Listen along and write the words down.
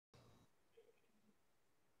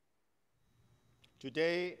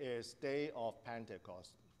Today is Day of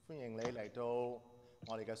Pentecost. 歡迎你嚟到我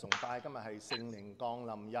哋嘅崇拜。今日係聖靈降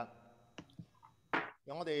臨日。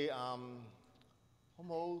讓我哋好唔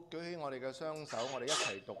好舉起我哋嘅雙手，我哋一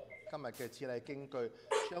齊讀今日嘅此禮經句。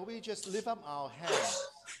Shall we just lift up our hands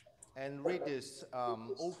and read this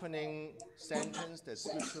opening sentence, the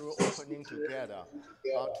scriptural opening together?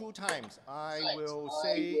 Two times. I will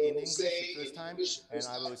say in English the first time, and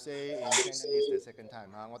I will say in Cantonese the second time.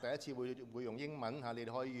 我第一次會用英文你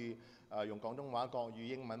哋可以用廣東話、國語、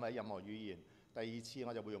英文或者任何語言。第二次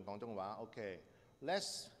我就會用廣東話。Okay,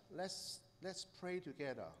 let's pray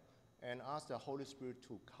together and ask the Holy Spirit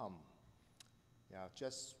to come. Yeah,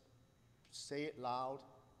 just say it loud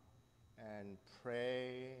and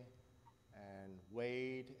pray and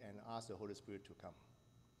wait and ask the Holy Spirit to come.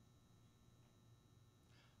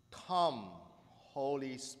 Come,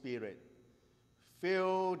 Holy Spirit,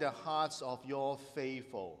 fill the hearts of your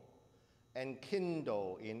faithful and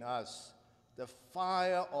kindle in us the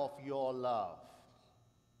fire of your love.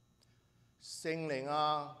 聖靈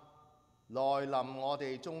啊，來臨我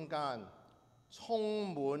哋中間，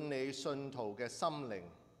充滿你信徒嘅心靈，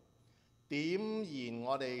點燃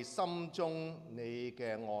我哋心中你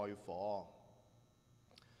嘅愛火。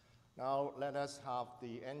Now let us have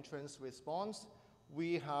the entrance response.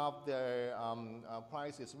 We have the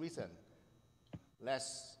prize is risen.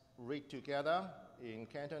 Let's read together in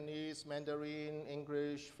Cantonese, Mandarin,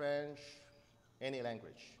 English, French, any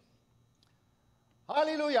language.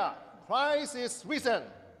 Hallelujah! Christ is risen.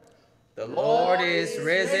 The Lord is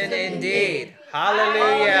risen indeed.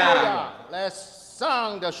 Hallelujah! Let's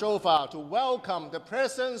sound the shofar to welcome the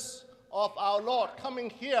presence of our Lord coming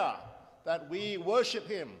here, that we worship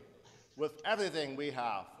Him with everything we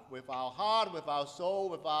have, with our heart, with our soul,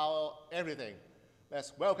 with our everything.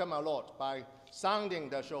 Let's welcome our Lord by sounding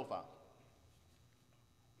the shofar.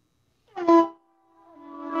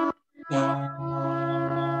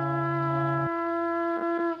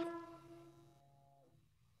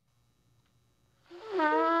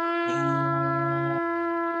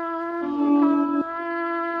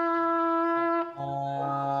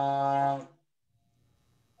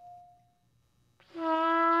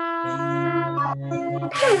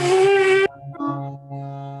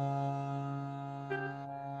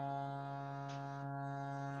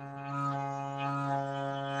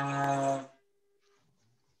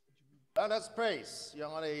 Let us praise.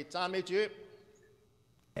 讓我哋讚美主。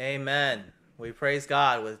 Amen. We praise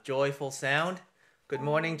God with joyful sound. Good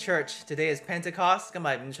morning, church. Today is Pentecost. 今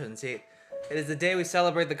日五旬節. It is the day we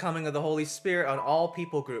celebrate the coming of the Holy Spirit on all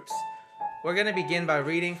people groups. We're going to begin by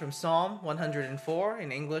reading from Psalm 104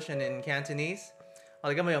 in English and in Cantonese.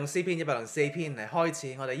 我哋今日用詩篇104篇嚟開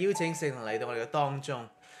始，我哋邀請聖靈嚟到我哋嘅當中。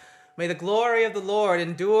May the glory of the Lord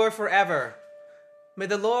endure forever. May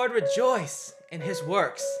the Lord rejoice in His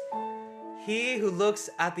works. He who looks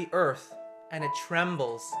at the earth and it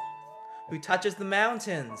trembles, who touches the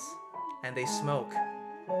mountains and they smoke.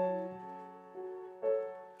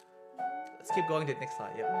 Let's keep going to the next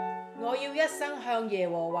slide. Yeah. 我要一生向耶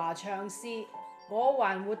和華唱詩，我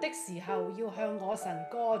還活的時候要向我神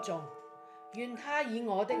歌頌，願他以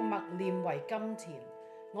我的默念為甘甜，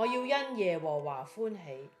我要因耶和華歡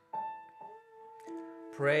喜。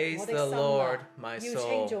 Praise the Lord, my 要稱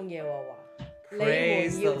soul. 頌耶和華，你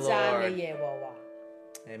Praise 們要 the 讚 Lord. 美耶和華。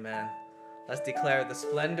 Amen. Let's declare the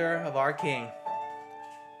splendor of our King.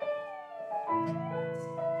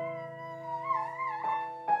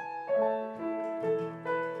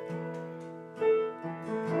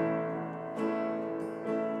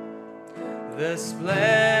 The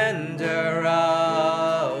splendor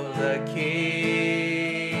of the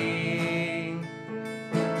King,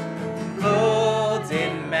 clothed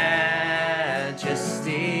in majesty,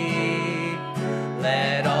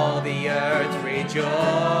 let all the earth rejoice,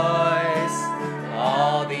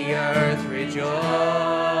 all the earth rejoice.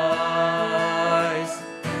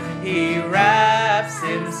 He wraps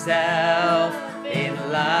himself in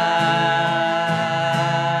light,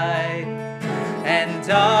 and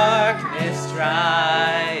darkness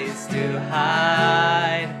tries to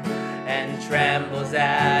hide, and trembles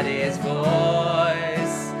at his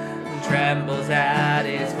voice, trembles at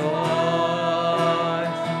his voice.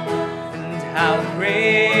 And how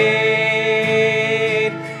great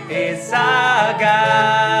is our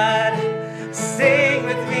God! Sing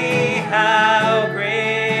with me, how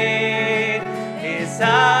great is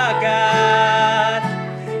our God!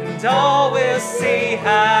 And all will see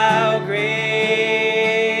how great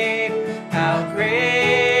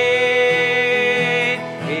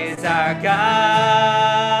is our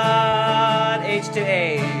God, age to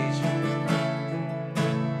age.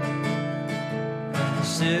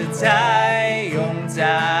 是在永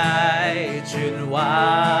在君王，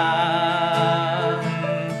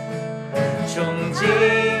从今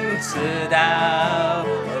直到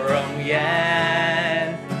永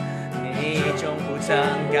远，你终不曾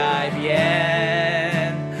改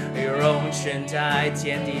变，永存在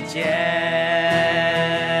天地间，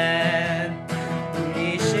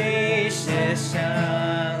你是世上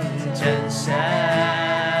真神。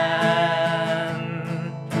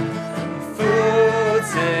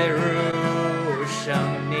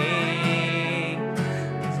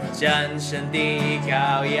战胜的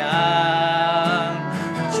羔羊，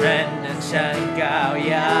全能神羔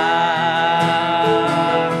羊，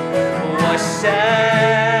我神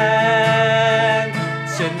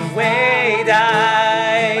真伟大，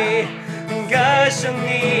歌颂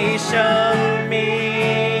你生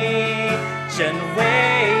命，真伟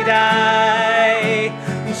大，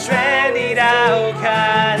全地都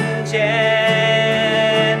看见，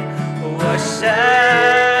我神。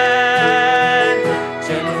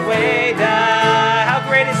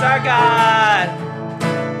Our God,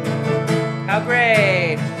 how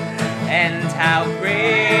great and how great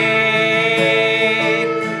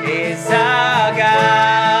is our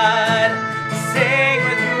God. Sing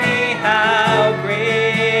with me, how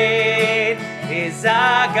great is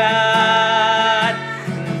our God,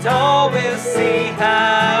 and all will see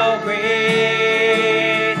how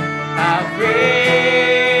great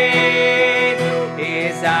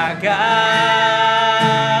is our God.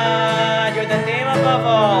 You're the name above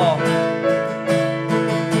all.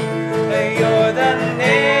 You're the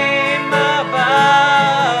name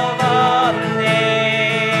above all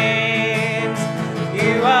names.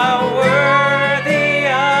 You are worthy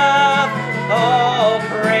of all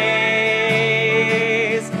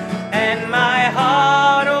praise. And my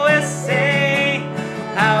heart will sing,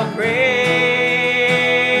 how great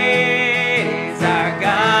is our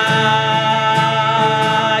God.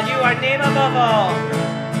 You are name above all.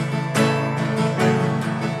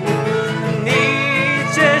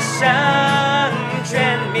 上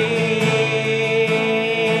全名，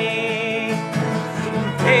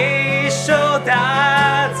配受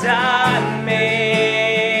大赞美，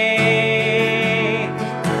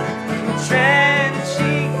全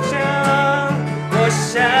心中我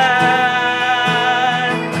神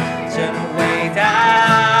真伟大。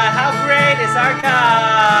How great is our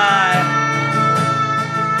God,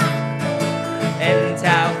 and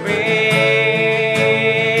how great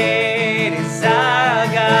is our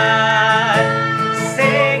God.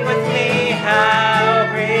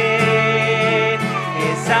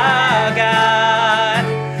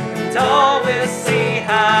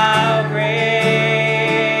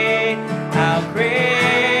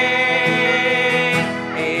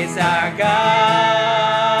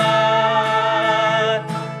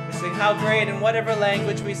 In whatever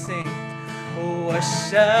language we sing, 我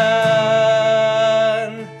神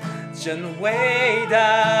真伟大，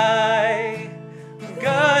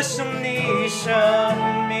歌颂你生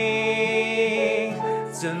命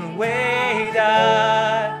真伟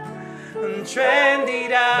大，全地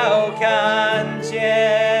都看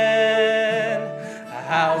见。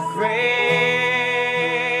How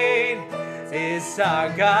great is our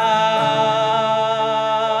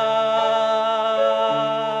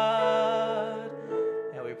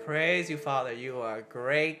God.Praise you, Father. You are a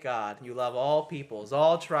great God. You love all peoples,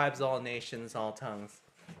 all tribes, all nations, all tongues.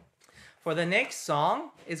 For the next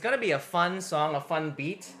song, it's going to be a fun song, a fun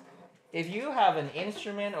beat. If you have an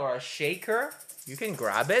instrument or a shaker, you can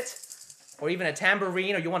grab it. Or even a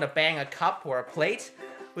tambourine, or you want to bang a cup or a plate.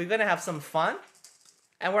 We're going to have some fun.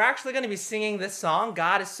 And we're actually going to be singing this song,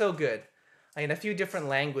 God is So Good, in a few different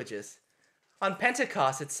languages. On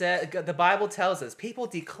Pentecost, it said, the Bible tells us, people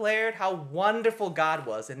declared how wonderful God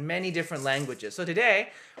was in many different languages. So today,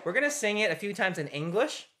 we're going to sing it a few times in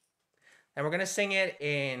English, and we're going to sing it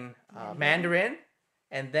in Mandarin,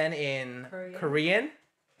 and then in Korean,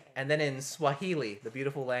 and then in Swahili, the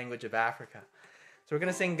beautiful language of Africa. So we're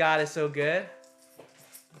going to sing God is So Good.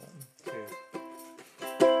 1, 2.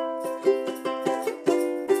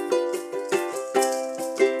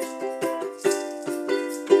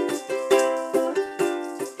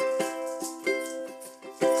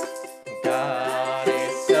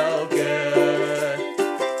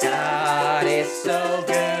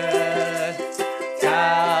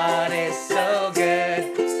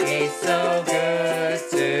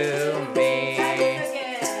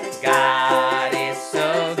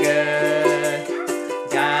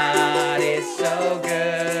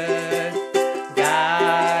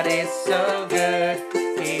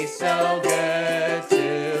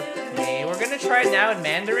 Now in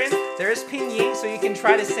Mandarin, there is pinyin, so you can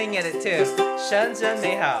try to sing at it too. 神真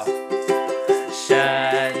美好，神深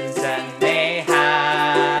真美好，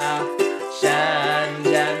深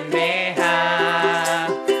真美好，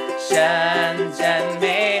深真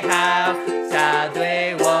美好，他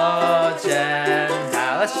对我真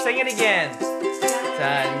好。Let's sing it again.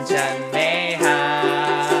 深真美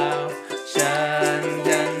好，深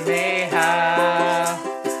真美好，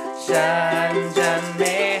深真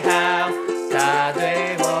美好，他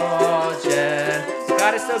对我真。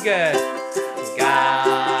God is so good.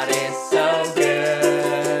 God is so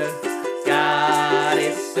good. God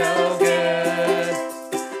is so good.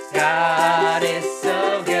 God is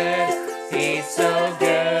so good. He's so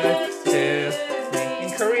good to me. In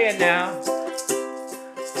Korean now.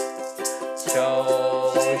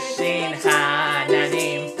 조신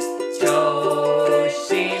하나님,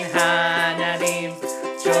 조신 하나님,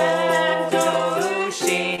 좋으신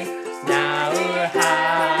나의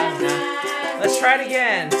하나. Let's try it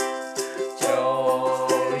again.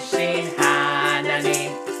 조신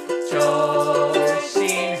하나님,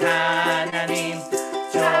 조신 하나님,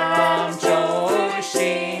 좀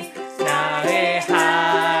좋으신 나의 하나님.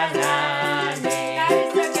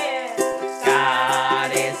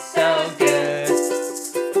 God is so good.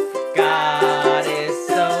 God is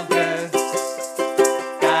so good.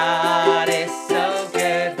 God is so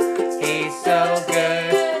good. He's so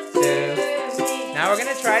good to me. Now we're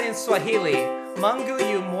gonna try it in Swahili. Mungu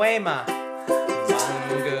yu mwema.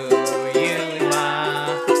 Mungu yu ma.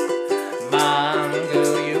 Mungu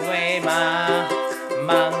yu mwema.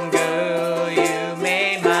 Mungu yu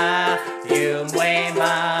mema. Yu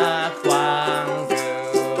mwema kwangu.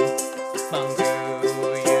 Mungu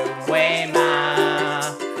yu mwema.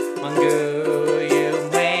 Mungu yu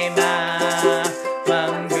mwema.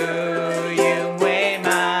 Mungu yu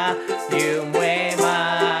mwema. Yu mwema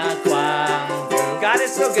kwangu. God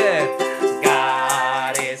is so good.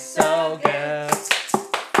 God is so good.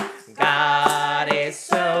 God is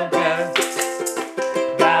so good.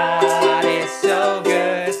 God is so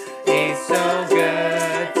good. He's so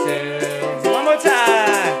good to me. One more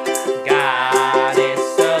time. God is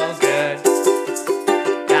so good.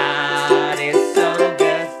 God is so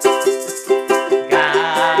good.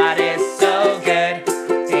 God is so good.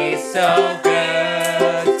 He's so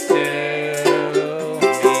good to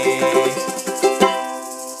me.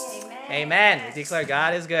 Amen. We declare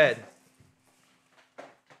God is good.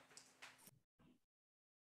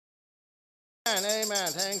 Amen.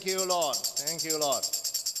 Thank you, Lord. Thank you, Lord.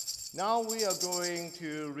 Now we are going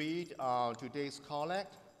to read today's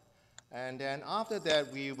collect, and then after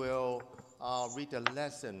that we will read the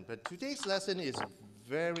lesson. But today's lesson is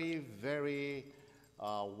very, very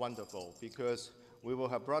wonderful because we will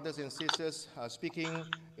have brothers and sisters speaking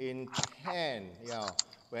in 10. Yeah,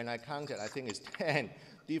 when I counted, I think it's 10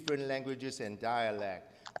 different languages and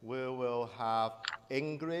dialect. We will have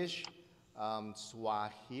English,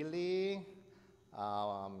 Swahili,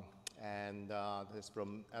 and this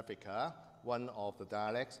from Africa, one of the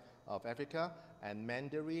dialects of Africa, and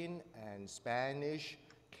Mandarin and Spanish,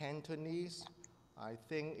 Cantonese, I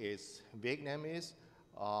think it's Vietnamese,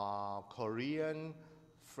 Korean,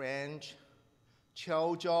 French,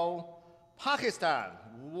 Chojo, Pakistan.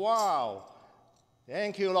 Wow!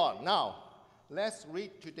 Thank you, Lord. Now, let's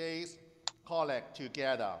read today's collect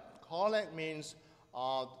together. Collect means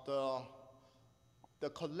the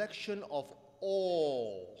collection of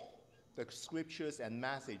all the scriptures and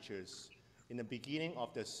messages in the beginning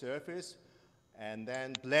of the service and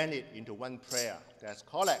then blend it into one prayer. That's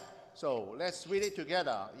collect. So let's read it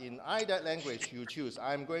together in either language you choose.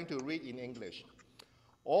 I'm going to read in English.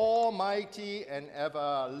 Almighty and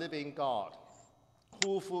ever-living God,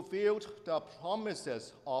 who fulfilled the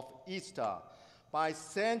promises of Easter by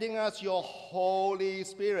sending us your Holy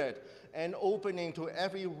Spirit and opening to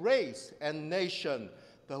every race and nation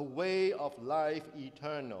the way of life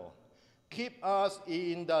eternal. Keep us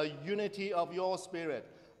in the unity of your Spirit,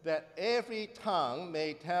 that every tongue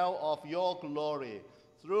may tell of your glory.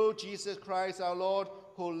 Through Jesus Christ our Lord,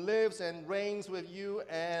 who lives and reigns with you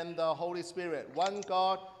and the Holy Spirit, one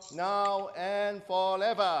God, now and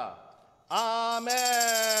forever. Amen.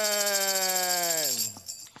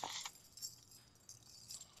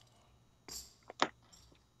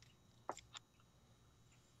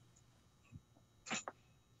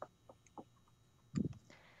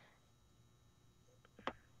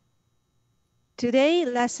 Today's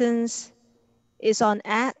lessons is on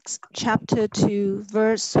Acts chapter 2,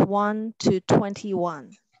 verse 1 to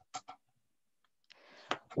 21.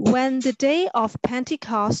 When the day of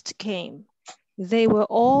Pentecost came, they were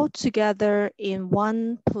all together in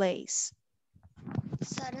one place.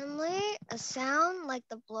 Suddenly, a sound like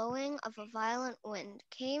the blowing of a violent wind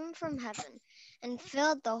came from heaven and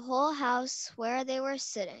filled the whole house where they were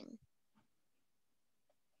sitting.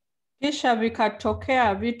 Kisha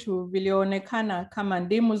vikatokea vitu vilionekana kama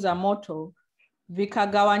ndimu za moto,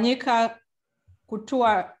 vikagawanyika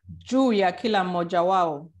kutua juu ya kila mmoja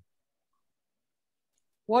wao.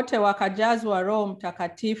 Wote wakajazwa Roho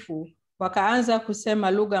Mtakatifu, wakaanza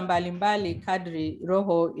kusema lugha mbalimbali kadri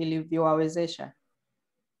Roho ilivyowawezesha.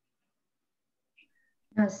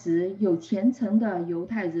 那时有虔诚的犹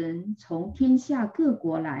太人从天下各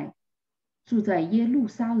国来，住在耶路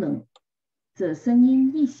撒冷。这声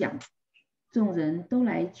音一响，众人都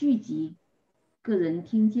来聚集。个人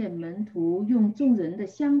听见门徒用众人的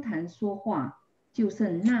乡谈说话，就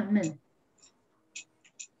甚纳闷。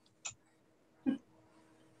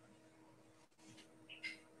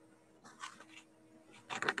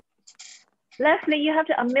 Leslie, you have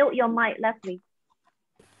to unmute your mic, Leslie.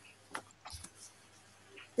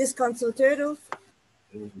 Desconcertados.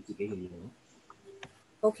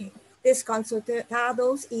 Okay.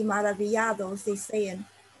 Desconcertados y maravillados decían,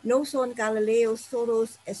 ¿no son galileos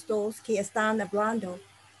todos estos que están hablando?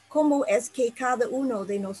 ¿Cómo es que cada uno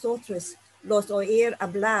de nosotros los oír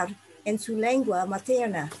hablar en su lengua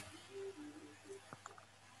materna?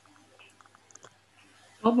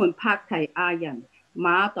 我們帕提亞人、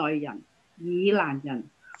馬代人、以蘭人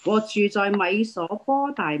和住在米所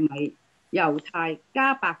波大米、猶太、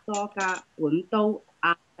加百多加、本都、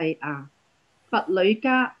亞細亞、弗呂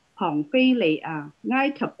家、旁非利亞、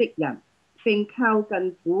埃及的人，並靠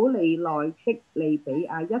近古利奈的利比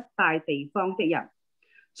亞一帶地方的人，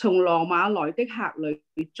從羅馬來的客旅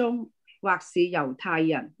中，或是猶太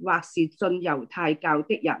人，或是信猶太教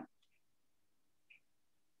的人。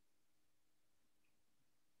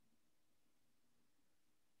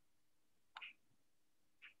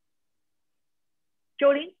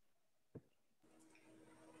 Jolene?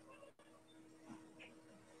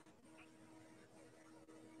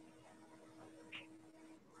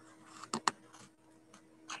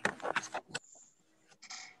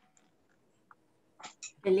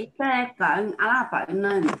 Felipe con ala bệnh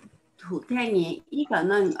nên thủ theo nhị ý cả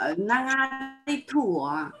nên ở năng đi thủ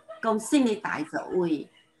à công sinh đi đại dấu ấy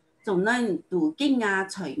总nên đủ kinh ngạc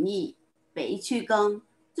垂意北区工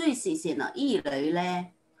最实现了一类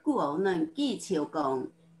咧，故而能技巧讲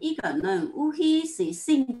一个人有许是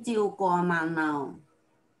性就过慢了。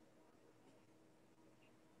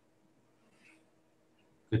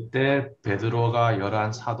 그때 베드로가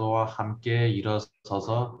 11 사도와 함께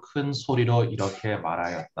일어서서 큰 소리로 이렇게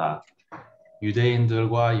말하였다.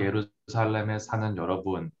 유대인들과 예루살렘에 사는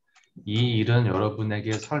여러분, 이 일은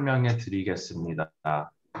여러분에게 설명해 드리겠습니다.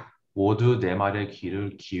 모두 내 말에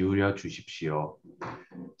귀를 기울여 주십시오.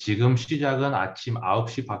 지금 시작은 아침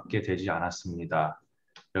 9시밖에 되지 않았습니다.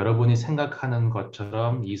 여러분이 생각하는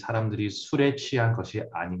것처럼 이 사람들이 술에 취한 것이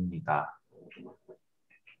아닙니다.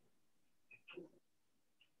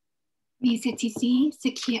 Mais c'est ici ce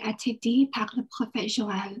qui a été dit par le prophète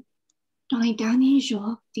Joël. Dans les derniers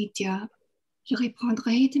jours, dit Dieu, je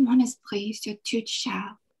répandrai de mon esprit sur toute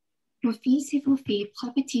chair. Vos fils et vos filles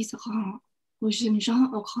prophétiseront, vos jeunes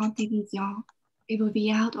gens auront des visions, et vos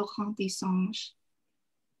vieillards auront des songes.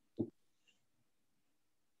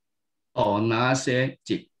 那些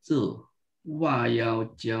节日，我要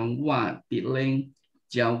将我的灵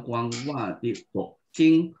浇灌我的百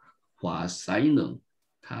姓和才能，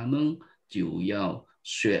他们就要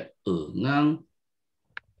学而安。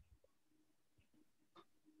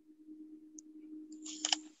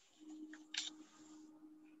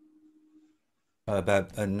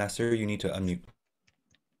Nasser, you need to unmute.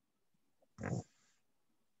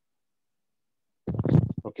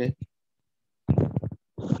 Okay.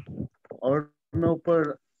 और न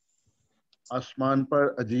ऊपर आसमान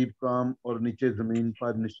पर अजीब काम और नीचे जमीन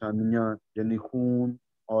पर निशानियां यानी खून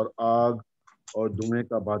और आग और धुएं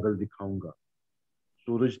का बादल दिखाऊंगा।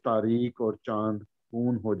 सूरज तारीक और चांद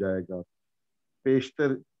खून हो जाएगा।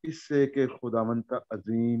 पेशतर इससे कि खुदावंद का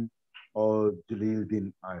अजीम और जलील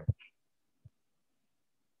दिन आए।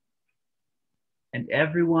 And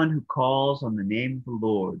everyone who calls on the name of the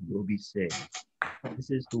Lord will be saved.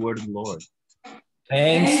 This is the word of the Lord.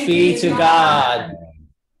 Thanks be to God.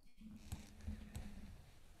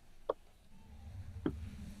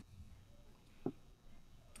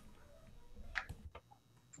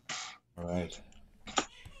 All right.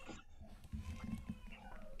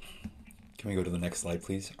 Can we go to the next slide,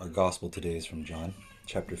 please? Our gospel today is from John,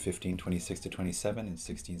 chapter 15, 26 to 27, and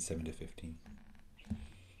 16, 7 to 15.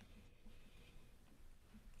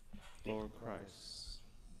 Lord Christ.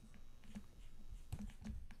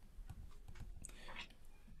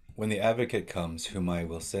 When the advocate comes, whom I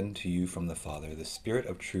will send to you from the Father, the Spirit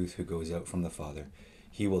of truth who goes out from the Father,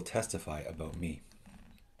 He will testify about me.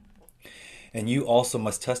 And you also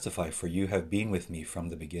must testify, for you have been with me from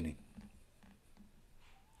the beginning.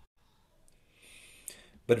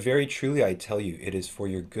 But very truly I tell you, it is for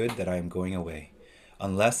your good that I am going away.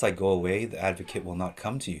 Unless I go away, the advocate will not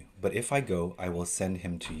come to you. But if I go, I will send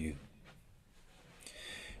him to you.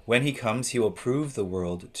 When he comes, he will prove the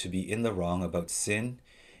world to be in the wrong about sin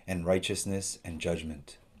and righteousness and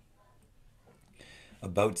judgment.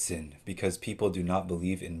 About sin, because people do not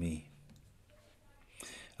believe in me.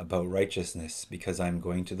 About righteousness, because I am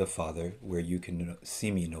going to the Father, where you can see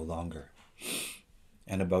me no longer.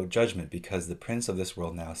 And about judgment, because the prince of this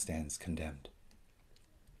world now stands condemned.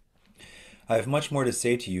 I have much more to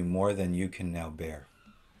say to you, more than you can now bear.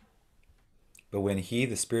 But when he,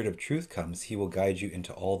 the Spirit of truth, comes, he will guide you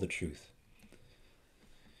into all the truth.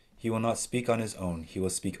 He will not speak on his own, he will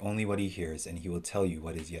speak only what he hears, and he will tell you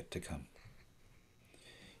what is yet to come.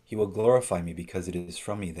 He will glorify me, because it is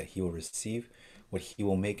from me that he will receive what he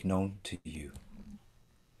will make known to you.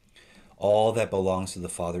 All that belongs to the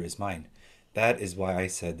Father is mine. That is why I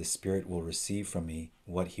said the Spirit will receive from me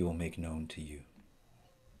what he will make known to you.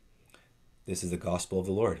 This is the gospel of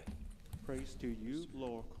the Lord. Praise to you,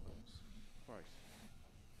 Lord Christ.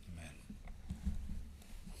 Amen.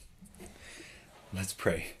 Let's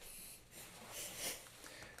pray.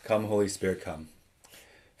 Come, Holy Spirit, come.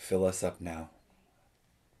 Fill us up now.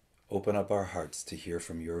 Open up our hearts to hear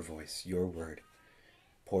from your voice, your word.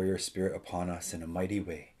 Pour your Spirit upon us in a mighty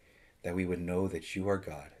way, that we would know that you are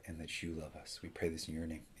God and that you love us. We pray this in your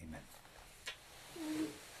name. Amen.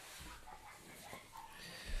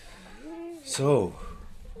 So,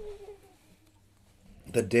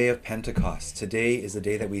 the day of Pentecost. Today is the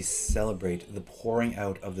day that we celebrate the pouring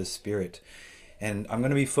out of the Spirit. And I'm going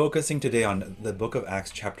to be focusing today on the book of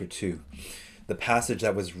Acts chapter 2. The passage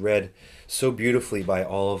that was read so beautifully by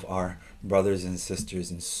all of our brothers and sisters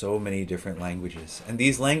in so many different languages. And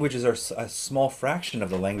these languages are a small fraction of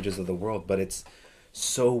the languages of the world, but it's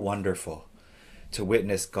so wonderful to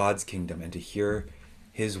witness God's kingdom and to hear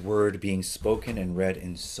his word being spoken and read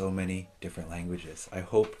in so many different languages. I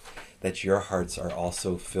hope that your hearts are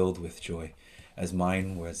also filled with joy, as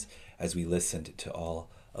mine was as we listened to all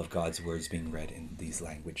of God's words being read in these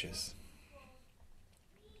languages.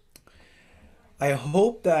 I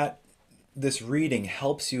hope that this reading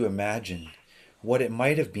helps you imagine what it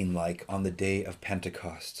might have been like on the day of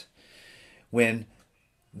Pentecost, when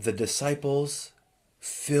the disciples,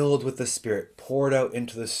 filled with the Spirit, poured out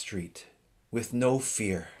into the street with no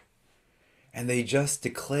fear, and they just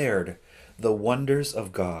declared the wonders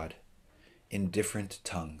of God in different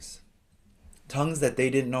tongues, tongues that they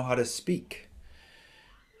didn't know how to speak,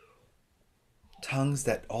 tongues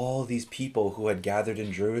that all these people who had gathered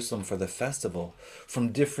in Jerusalem for the festival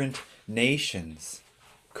from different nations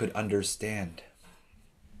could understand.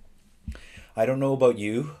 I don't know about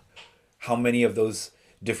you, how many of those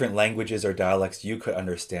different languages or dialects you could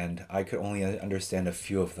understand. I could only understand a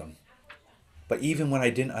few of them. But even when I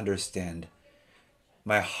didn't understand,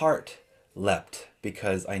 my heart leapt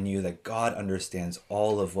because I knew that God understands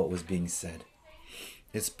all of what was being said.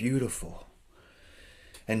 It's beautiful.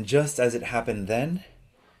 And just as it happened then,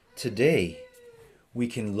 today we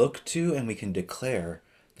can look to and we can declare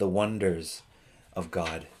the wonders of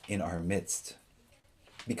God in our midst.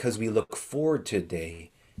 Because we look forward to a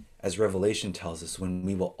day, as Revelation tells us, when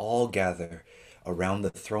we will all gather around the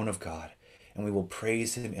throne of God and we will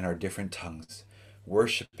praise him in our different tongues,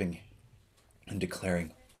 worshiping and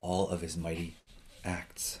declaring all of his mighty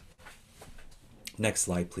acts. Next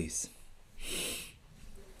slide, please.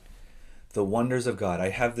 The wonders of God. I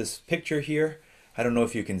have this picture here. I don't know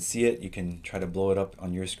if you can see it. You can try to blow it up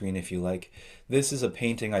on your screen if you like. This is a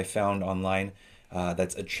painting I found online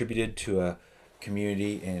that's attributed to a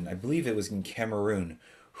community in, I believe it was in Cameroon,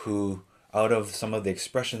 who, out of some of the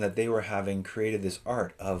expression that they were having, created this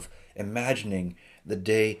art of imagining the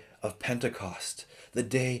day of Pentecost, the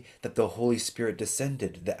day that the Holy Spirit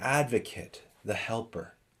descended, the advocate, the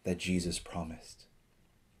helper that Jesus promised.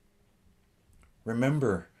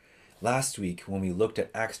 Remember last week when we looked at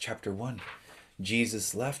Acts chapter 1,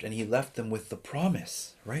 Jesus left and he left them with the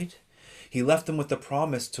promise, right? He left them with the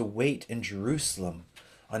promise to wait in Jerusalem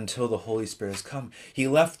until the Holy Spirit has come. He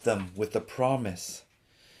left them with the promise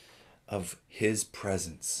of his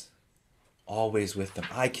presence, always with them.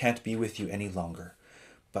 I can't be with you any longer,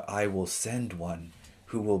 but I will send one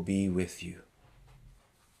who will be with you.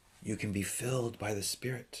 You can be filled by the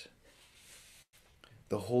Spirit.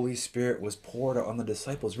 The Holy Spirit was poured out on the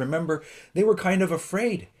disciples. Remember, they were kind of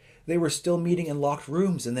afraid. They were still meeting in locked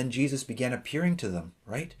rooms, and then Jesus began appearing to them,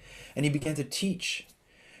 right? And he began to teach.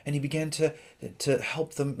 And he began to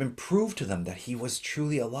help them and prove to them that he was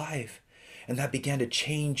truly alive. And that began to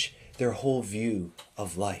change their whole view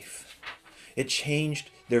of life. It changed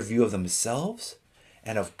their view of themselves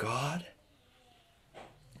and of God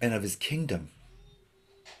and of his kingdom.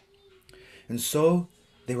 And so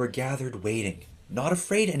they were gathered waiting, not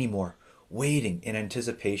afraid anymore, waiting in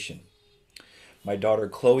anticipation. My daughter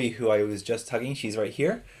Chloe, who I was just hugging, she's right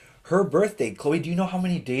here. Her birthday, Chloe, do you know how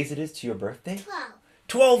many days it is to your birthday? 12.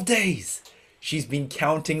 12 days! She's been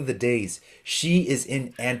counting the days. She is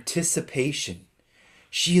in anticipation.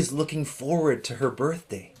 She is looking forward to her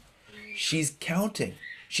birthday. She's counting.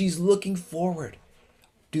 She's looking forward.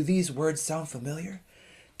 Do these words sound familiar?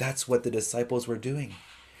 That's what the disciples were doing.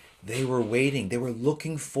 They were waiting. They were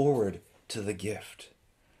looking forward to the gift.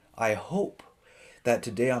 I hope that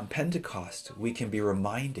today on Pentecost, we can be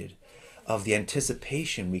reminded of the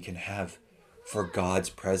anticipation we can have for God's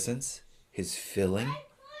presence, his filling,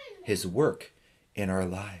 his work in our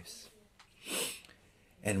lives.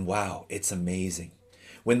 And wow, it's amazing.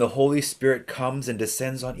 When the Holy Spirit comes and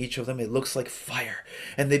descends on each of them, it looks like fire.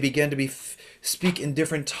 And they began to speak in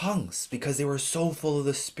different tongues because they were so full of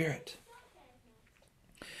the Spirit.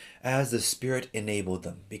 As the Spirit enabled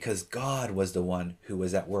them, because God was the one who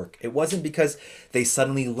was at work. It wasn't because they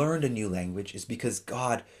suddenly learned a new language. It's because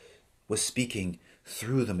God was speaking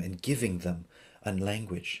through them and giving them a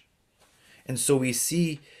language. And so we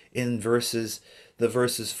see in the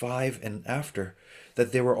verses 5 and after,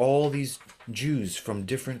 that there were all these Jews from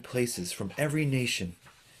different places, from every nation.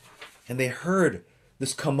 And they heard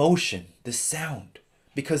this commotion, this sound,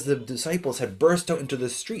 because the disciples had burst out into the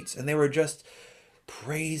streets and they were just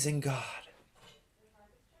praising God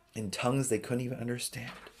in tongues they couldn't even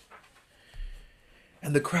understand.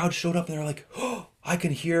 And the crowd showed up and they're like, oh, I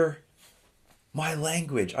can hear my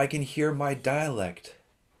language. I can hear my dialect.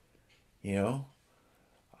 You know?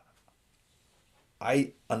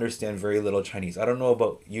 I understand very little Chinese. I don't know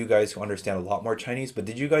about you guys who understand a lot more Chinese, but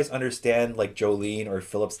did you guys understand like Jolene or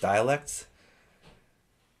Philip's dialects?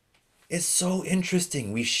 It's so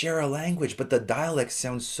interesting. We share a language, but the dialects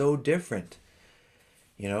sound so different.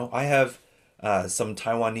 You know, I have some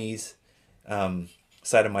Taiwanese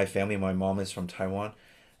side of my family. My mom is from Taiwan.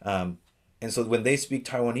 And so when they speak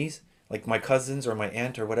Taiwanese, like my cousins or my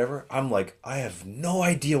aunt or whatever, I'm like, I have no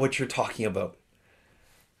idea what you're talking about.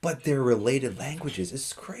 But they're related languages.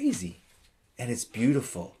 It's crazy. And it's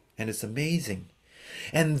beautiful. And it's amazing.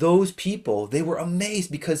 And those people, they were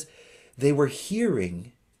amazed because they were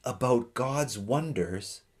hearing about God's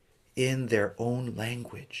wonders in their own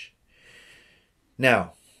language.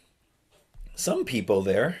 Now, some people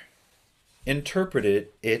there interpreted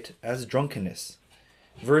it as drunkenness.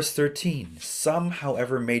 Verse 13, some,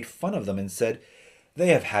 however, made fun of them and said, they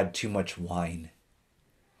have had too much wine.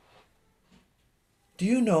 Do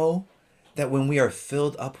you know that when we are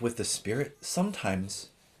filled up with the Spirit, sometimes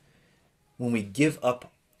when we give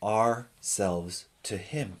up ourselves to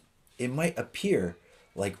Him, it might appear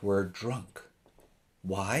like we're drunk.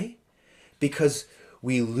 Why? Because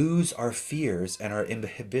we lose our fears and our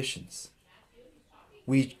inhibitions.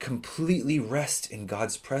 We completely rest in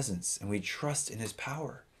God's presence and we trust in His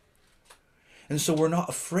power. And so we're not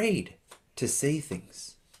afraid to say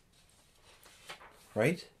things.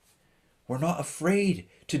 Right? We're not afraid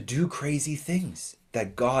to do crazy things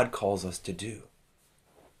that God calls us to do.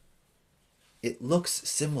 It looks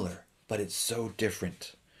similar, but it's so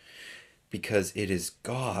different because it is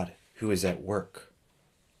God who is at work.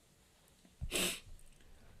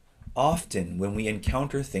 Often when we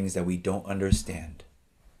encounter things that we don't understand,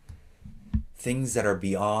 things that are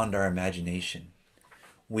beyond our imagination,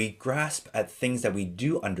 we grasp at things that we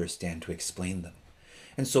do understand to explain them.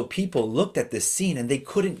 And so people looked at this scene and they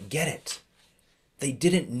couldn't get it. They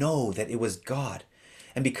didn't know that it was God.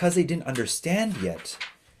 And because they didn't understand yet,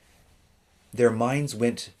 their minds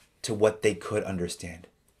went to what they could understand.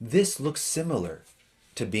 This looks similar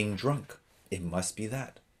to being drunk. It must be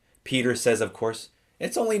that. Peter says, of course,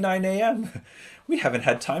 it's only 9 a.m. We haven't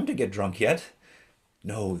had time to get drunk yet.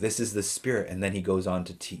 No, this is the Spirit. And then he goes on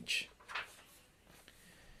to teach.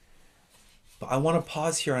 But I want to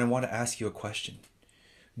pause here and I want to ask you a question.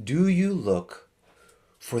 Do you look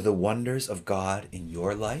for the wonders of God in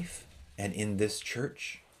your life and in this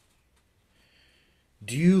church?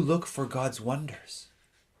 Do you look for God's wonders?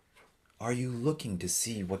 Are you looking to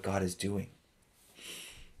see what God is doing?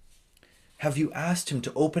 Have you asked Him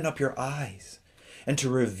to open up your eyes and to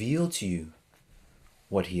reveal to you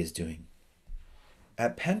what He is doing?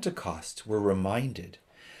 At Pentecost, we're reminded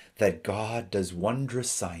that God does wondrous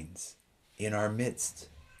signs in our midst,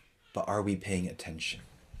 but are we paying attention?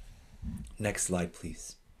 Next slide,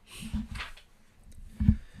 please.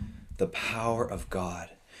 the power of God.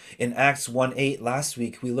 In Acts 1:8 last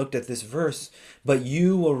week, we looked at this verse, but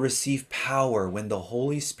you will receive power when the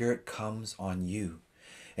Holy Spirit comes on you,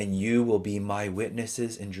 and you will be my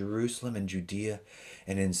witnesses in Jerusalem and Judea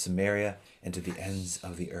and in Samaria and to the ends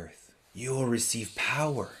of the earth. You will receive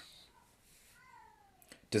power.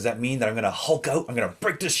 Does that mean that I'm going to Hulk out? I'm going to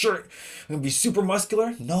break this shirt? I'm going to be super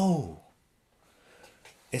muscular? No.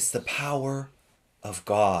 It's the power of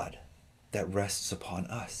God that rests upon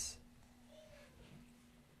us.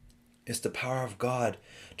 It's the power of God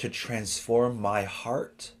to transform my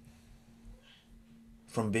heart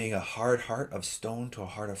from being a hard heart of stone to a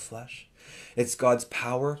heart of flesh. It's God's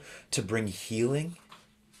power to bring healing.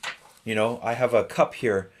 You know, I have a cup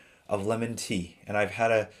here of lemon tea, and I've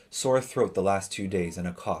had a sore throat the last 2 days and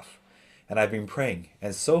a cough. And I've been praying,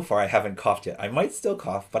 and so far I haven't coughed yet. I might still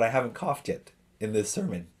cough, but I haven't coughed yet in this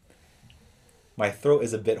sermon. My throat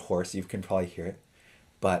is a bit hoarse, you can probably hear it,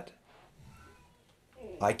 but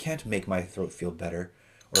I can't make my throat feel better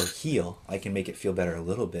or heal. I can make it feel better a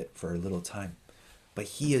little bit for a little time, but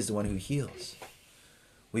He is the one who heals.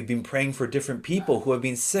 We've been praying for different people who have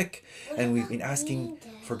been sick, and we've been asking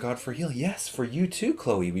for God for healing. Yes, for you too,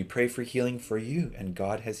 Chloe. We pray for healing for you, and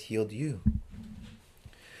God has healed you.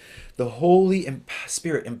 The Holy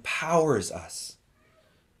Spirit empowers us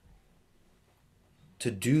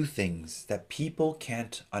to do things that people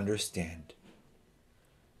can't understand.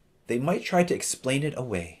 They might try to explain it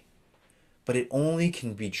away, but it only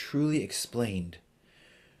can be truly explained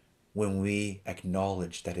when we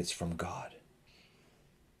acknowledge that it's from God.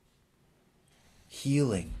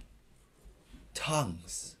 Healing,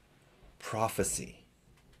 tongues, prophecy,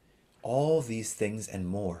 all these things and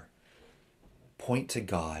more point to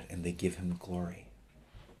God, and they give Him glory.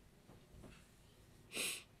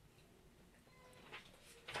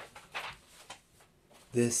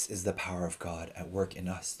 This is the power of God at work in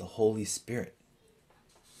us, the Holy Spirit.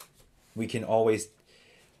 We can always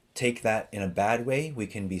take that in a bad way. We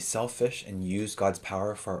can be selfish and use God's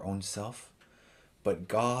power for our own self. But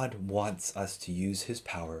God wants us to use His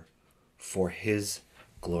power for His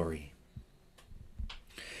glory.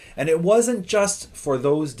 And it wasn't just for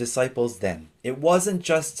those disciples then. It wasn't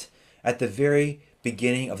just at the very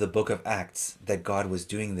beginning of the book of Acts that God was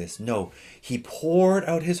doing this. No, He poured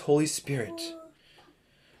out His Holy Spirit.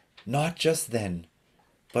 Not just then,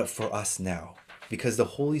 but for us now. Because the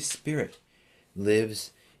Holy Spirit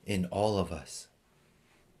lives in all of us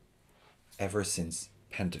ever since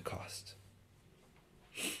Pentecost.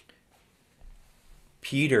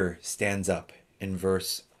 Peter stands up in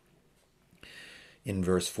verse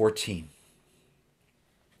 14,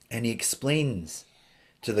 and he explains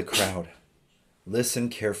to the crowd, listen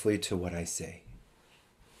carefully to what I say.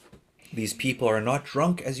 These people are not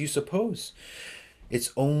drunk as you suppose.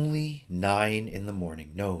 It's only 9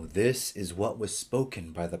 a.m. No, this is what was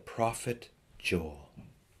spoken by the prophet Joel.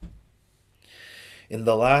 In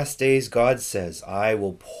the last days, God says, I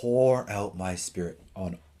will pour out my Spirit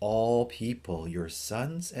on all people. Your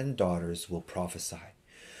sons and daughters will prophesy.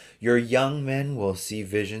 Your young men will see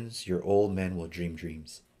visions. Your old men will dream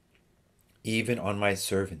dreams. Even on my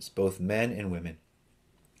servants, both men and women,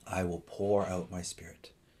 I will pour out my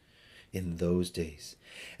Spirit in those days,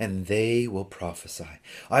 and they will prophesy.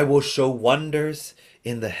 I will show wonders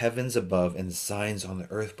in the heavens above and signs on the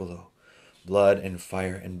earth below, blood and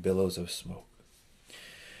fire and billows of smoke.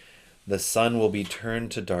 The sun will be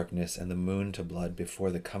turned to darkness and the moon to blood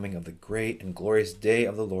before the coming of the great and glorious day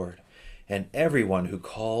of the Lord, and everyone who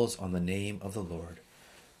calls on the name of the Lord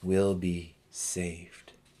will be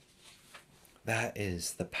saved. That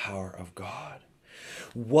is the power of God.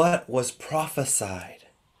 What was prophesied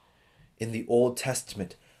in the Old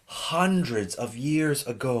Testament hundreds of years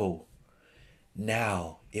ago,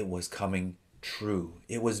 now it was coming true.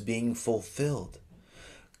 It was being fulfilled.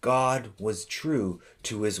 God was true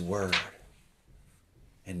to His word,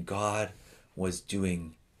 and God was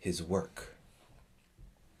doing His work.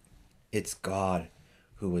 It's God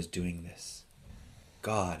who was doing this.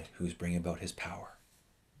 God who's bringing about His power.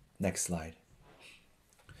 Next slide.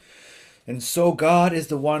 And so God is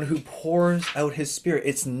the one who pours out His Spirit.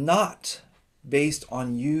 It's not based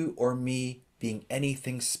on you or me being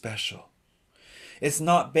anything special. It's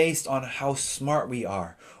not based on how smart we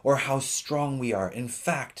are or how strong we are. In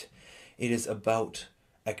fact, it is about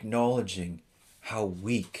acknowledging how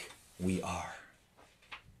weak we are.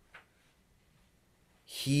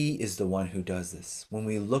 He is the one who does this. When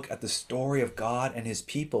we look at the story of God and His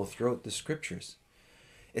people throughout the scriptures,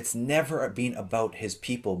 it's never been about His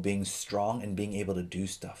people being strong and being able to do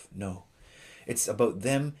stuff. No, it's about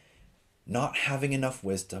them not having enough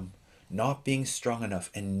wisdom, not being strong enough,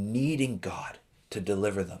 and needing God to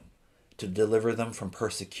deliver them. to deliver them from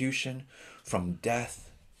persecution, from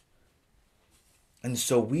death. And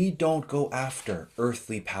so we don't go after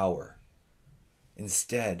earthly power.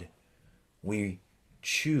 Instead, we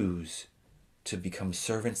choose to become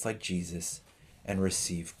servants like Jesus and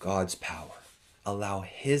receive God's power. Allow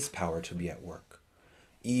his power to be at work,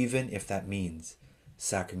 even if that means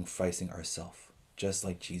sacrificing ourselves, just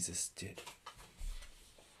like Jesus did.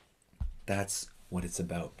 That's what it's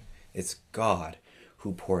about. It's God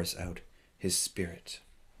who pours out his Spirit.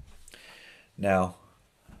 Now,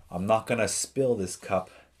 I'm not going to spill this cup,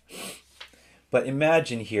 but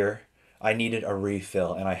imagine here I needed a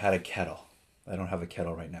refill and I had a kettle. I don't have a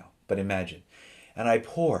kettle right now, but imagine. And I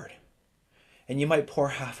poured. And you might pour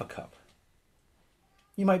half a cup.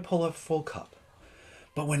 You might pull a full cup.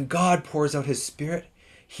 But when God pours out his Spirit,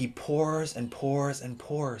 he pours and pours and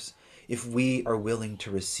pours if we are willing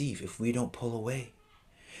to receive, if we don't pull away.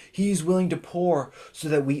 He's willing to pour so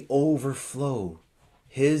that we overflow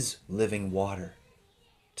his living water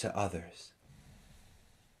to others.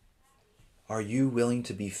 Are you willing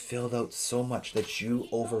to be filled out so much that you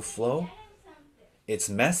overflow? It's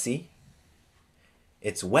messy.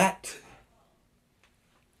 It's wet.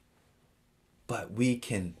 But we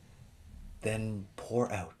can then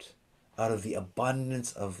pour out of the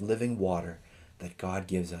abundance of living water that God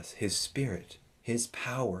gives us, his Spirit, his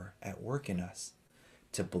power at work in us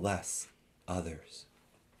to bless others.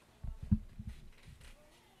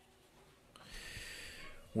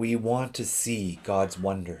 We want to see God's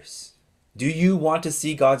wonders. Do you want to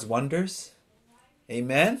see God's wonders?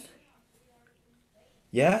 Amen?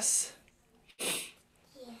 Yes?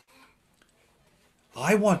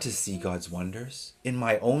 I want to see God's wonders in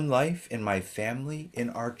my own life, in my family, in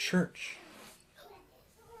our church.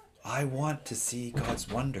 I want to see God's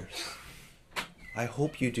wonders. I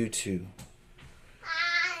hope you do too.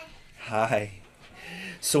 Hi.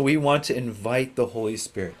 So we want to invite the Holy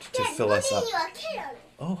Spirit to fill us up.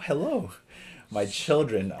 Oh, hello. My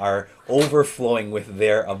children are overflowing with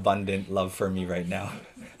their abundant love for me right now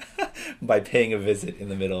by paying a visit in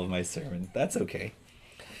the middle of my sermon. That's okay.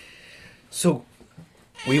 So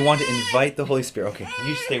we want to invite the Holy Spirit. Okay,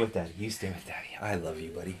 you stay with Daddy. You stay with Daddy. I love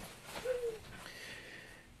you, buddy.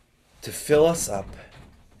 To fill us up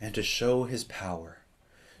and to show his power,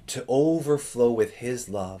 to overflow with his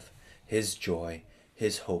love, his joy,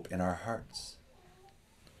 his hope in our hearts.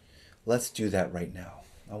 Let's do that right now.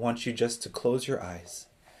 I want you just to close your eyes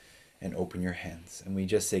and open your hands. And we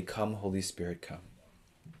just say, come, Holy Spirit, come.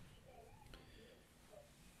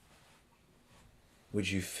 Would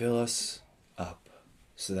you fill us up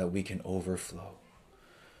so that we can overflow?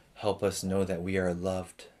 Help us know that we are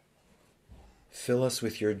loved. Fill us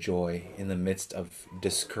with your joy in the midst of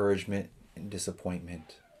discouragement and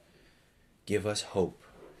disappointment. Give us hope,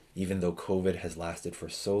 even though COVID has lasted for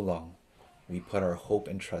so long. We put our hope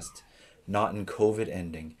and trust not in COVID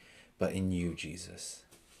ending, but in you, Jesus.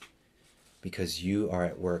 Because you are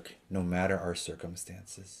at work no matter our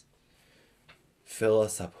circumstances. Fill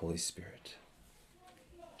us up, Holy Spirit.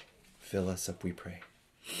 Fill us up, we pray.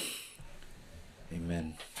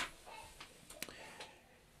 Amen.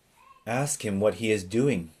 Ask him what he is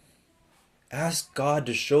doing. Ask God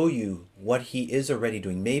to show you what he is already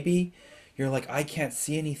doing. Maybe you're like, I can't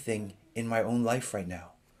see anything in my own life right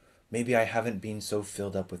now. Maybe I haven't been so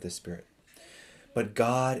filled up with the Spirit. But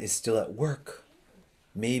God is still at work.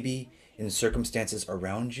 Maybe in circumstances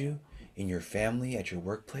around you, in your family, at your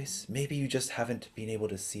workplace. Maybe you just haven't been able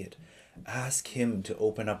to see it. Ask him to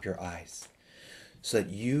open up your eyes so that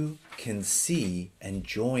you can see and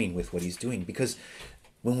join with what he's doing. Because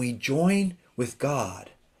when we join with God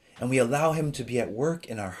and we allow him to be at work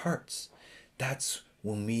in our hearts, that's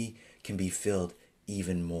when we can be filled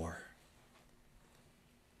even more.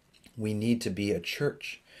 We need to be a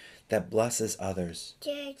church that blesses others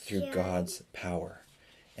through God's power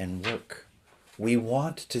and work. We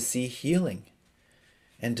want to see healing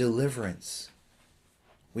and deliverance.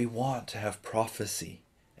 We want to have prophecy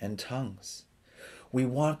and tongues. We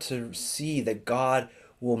want to see that God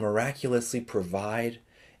will miraculously provide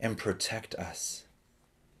and protect us.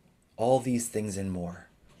 All these things and more.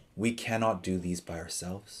 We cannot do these by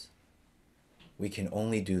ourselves. We can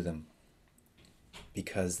only do them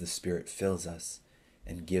because the Spirit fills us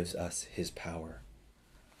and gives us his power.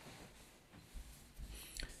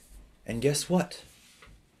 And guess what?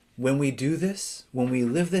 When we do this, when we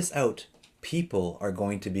live this out, people are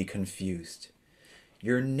going to be confused.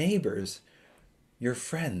 Your neighbors, your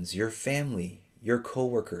friends, your family, your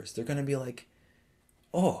coworkers, they're going to be like,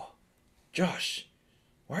 oh, Josh,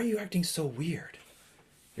 why are you acting so weird?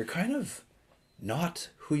 You're kind of not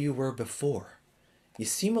who you were before. You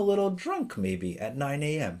seem a little drunk maybe at 9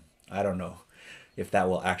 a.m. I don't know if that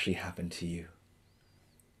will actually happen to you.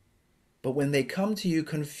 But when they come to you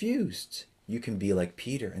confused, you can be like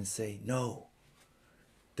Peter and say, no,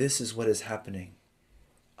 this is what is happening.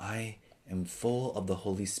 I am full of the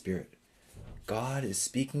Holy Spirit. God is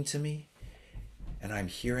speaking to me, and I'm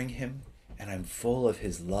hearing him, and I'm full of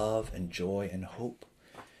his love and joy and hope,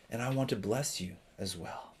 and I want to bless you as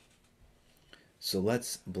well. So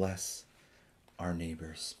let's bless our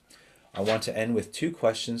neighbors. I want to end with 2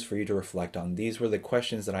 questions for you to reflect on. These were the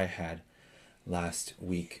questions that I had last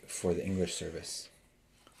week for the English service.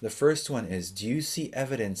 The first one is, do you see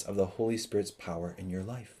evidence of the Holy Spirit's power in your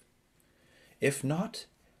life? If not,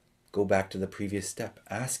 go back to the previous step.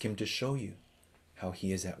 Ask him to show you how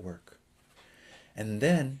he is at work. And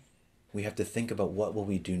then we have to think about, what will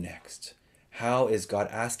we do next? How is God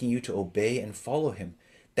asking you to obey and follow him?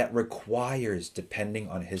 That requires depending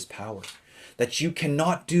on his power, that you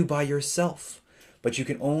cannot do by yourself, but you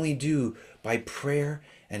can only do by prayer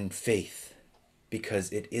and faith,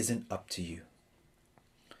 because it isn't up to you.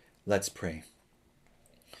 Let's pray.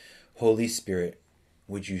 Holy Spirit,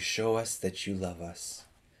 would you show us that you love us?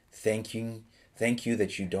 Thank you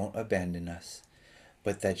that you don't abandon us,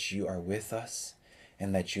 but that you are with us,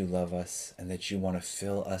 and that you love us, and that you want to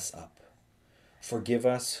fill us up. Forgive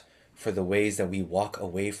us for the ways that we walk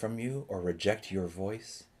away from you or reject your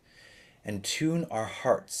voice, and tune our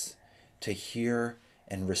hearts to hear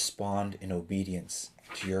and respond in obedience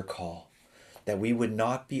to your call, that we would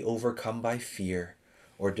not be overcome by fear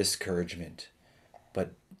or discouragement,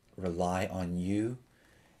 but rely on you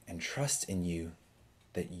and trust in you,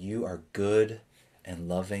 that you are good and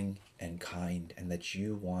loving and kind, and that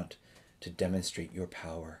you want to demonstrate your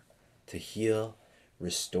power to heal,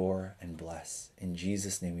 restore, and bless. In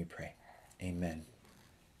Jesus' name we pray. Amen.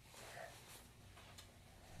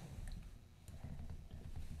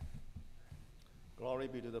 Glory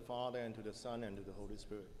be to the Father, and to the Son, and to the Holy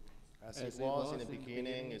Spirit. As it was in the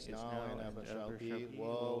beginning, is now, and ever shall be,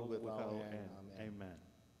 world without end. Amen.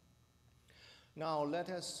 Now let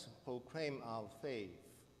us proclaim our faith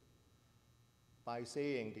by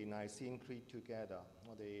saying the Nicene Creed together.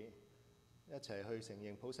 我哋一齊去承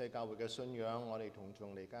認普世教會嘅信仰，我哋同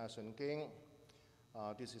眾彌迦信經。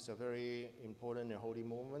This is a very important and holy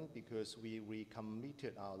moment because we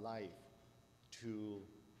recommitted our life to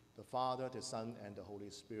the Father, the Son, and the Holy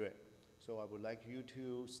Spirit. So I would like you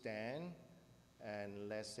to stand and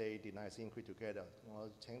let's say the Nicene Creed together. 我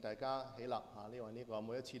請大家起立因為呢個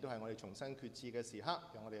每一次都係我哋重新決志嘅時刻，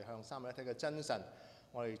讓我哋向三位一體嘅真神，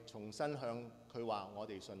我哋重新向佢話：我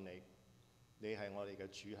哋信你，你係我哋嘅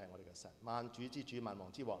主，係我哋嘅神，萬主之主，萬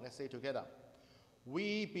王之王。Let's say together.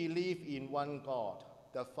 We believe in one God,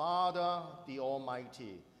 the Father, the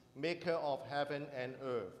Almighty, maker of heaven and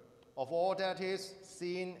earth, of all that is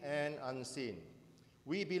seen and unseen.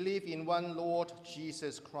 We believe in one Lord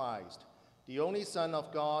Jesus Christ, the only Son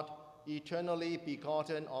of God, eternally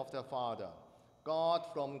begotten of the Father, God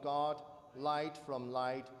from God, light from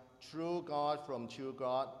light, true God from true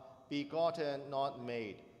God, begotten, not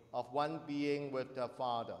made, of one being with the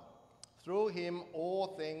Father. Through him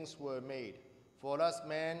all things were made. For us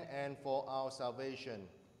men and for our salvation,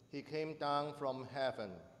 he came down from heaven.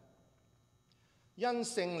 因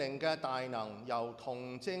聖靈嘅大能，由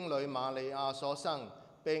童貞女瑪利亞所生，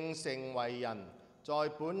並成為人，在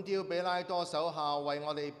本丟彼拉多手下為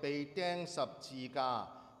我哋被釘十字架，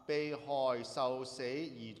被害受死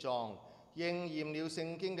而葬，應驗了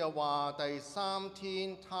聖經嘅話，第3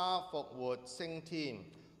天他復活升天，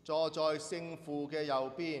坐在聖父嘅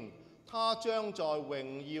右邊。他將在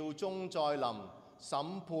榮耀中再臨，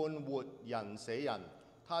審判活人死人，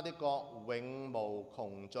他的國永無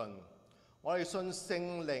窮盡。我哋信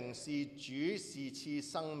聖靈是主，是賜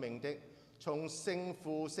生命的，從聖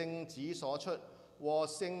父聖子所出，和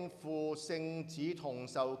聖父聖子同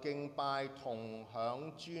受敬拜，同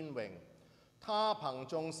享尊榮。他憑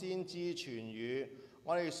眾先知傳語，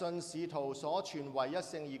我哋信使徒所傳唯一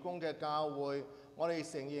聖義公嘅教會。我哋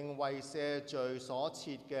承認為赦罪所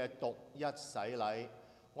設嘅獨一洗禮，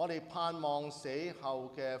我哋盼望死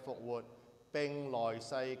後嘅復活並來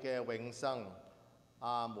世嘅永生。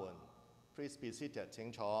阿門。Please be seated，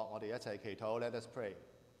 請坐，我哋一齊祈禱。Let us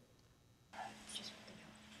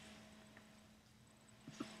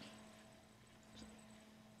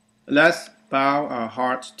pray。Let's bow our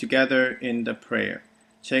hearts together in the prayer。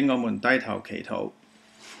請我們低頭祈禱。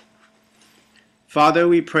Father,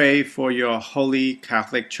 we pray for your holy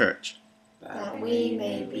Catholic Church, that we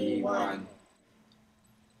may be one.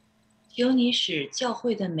 求你使教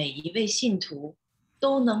会的每一位信徒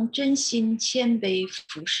都能真心谦卑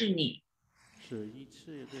服侍你，使一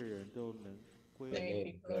切的人都能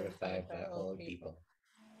归 glorified by all people.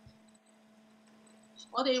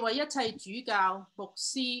 我哋為一切主教、牧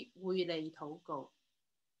師、會利禱告。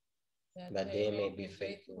 that they may be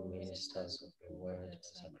faithful ministers of your word and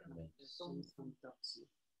sacraments.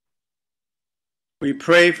 We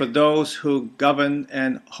pray for those who govern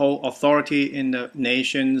and hold authority in the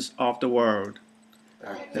nations of the world,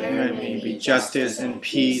 that there may be justice and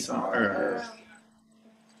peace on earth.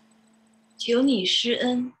 求你施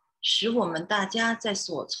恩，使我们大家在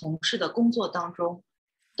所从事的工作当中，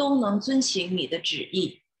都能遵行你的旨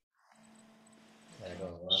意。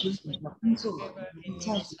 使你的工作在你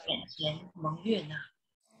眼前蒙悦纳。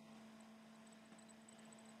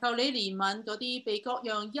求你憐憫嗰啲被各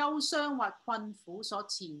樣憂傷或困苦所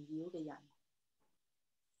纏繞嘅人，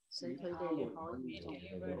使佢哋可以得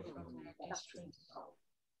拯救。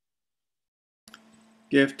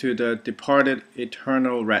 Give to the departed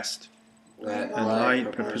eternal rest, and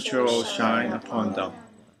light perpetual shine upon them.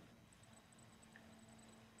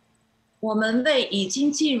 我们为已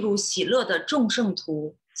经进入喜乐的众圣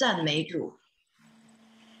徒赞美主。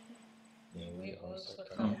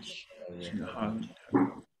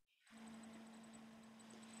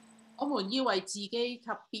我們要為自己及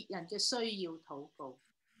別人嘅需要禱告。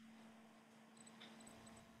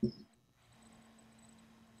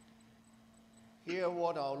 Hear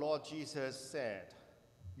what our Lord Jesus said.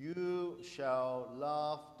 You shall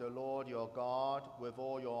love the Lord your God with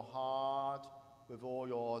all your heart, with all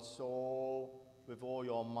your soul, with all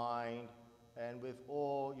your mind, and with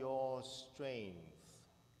all your strength.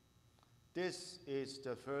 This is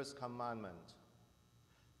the first commandment.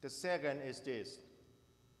 The second is this: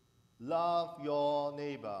 love your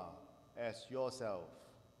neighbor as yourself.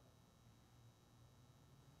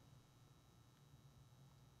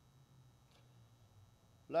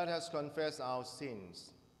 Let us confess our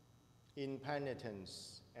sins in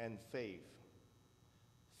penitence and faith,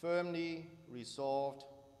 firmly resolved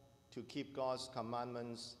to keep God's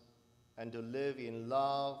commandments and to live in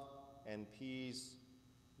love and peace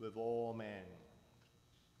with all men.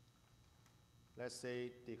 Let's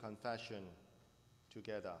say the confession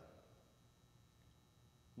together.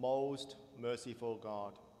 Most merciful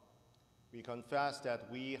God, we confess that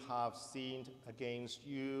we have sinned against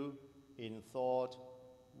you in thought,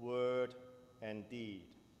 word, and deed,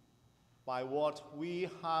 by what we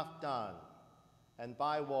have done and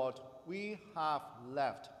by what we have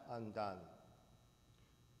left undone.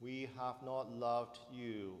 We have not loved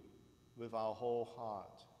you with our whole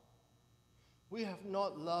heart. We have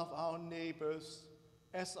not loved our neighbors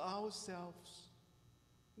as ourselves.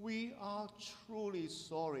 We are truly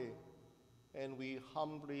sorry, and we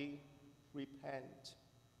humbly repent.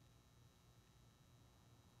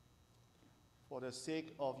 For the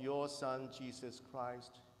sake of your Son, Jesus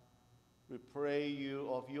Christ, we pray you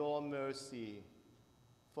of your mercy.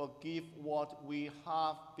 Forgive what we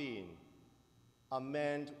have been,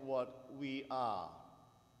 amend what we are,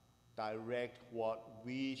 direct what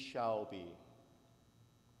we shall be,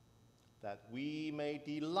 that we may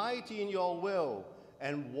delight in your will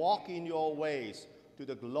and walk in your ways to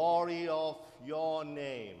the glory of your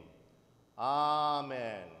name.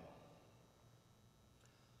 Amen.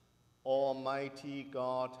 Almighty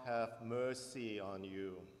God, have mercy on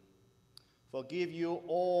you. Forgive you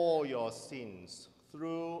all your sins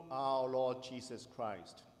through our Lord Jesus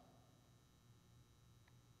Christ.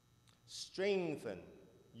 Strengthen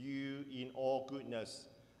you in all goodness,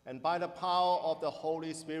 and by the power of the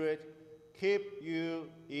Holy Spirit, keep you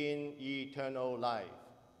in eternal life.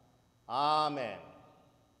 Amen.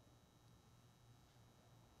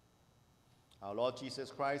 Our Lord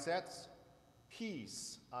Jesus Christ says,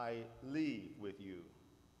 "Peace I leave with you,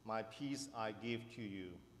 my peace I give to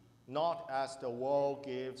you. Not as the world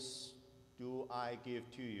gives, do I give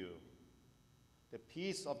to you. The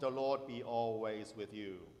peace of the Lord be always with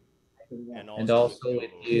you, and also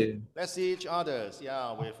with you." Let's see each other's,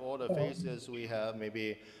 with all the faces we have,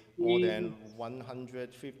 maybe more than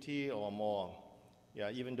 150 or more.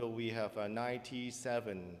 Even though we have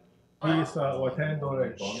 97 Peace 我聽到你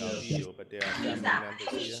講嘅 video, but there are family members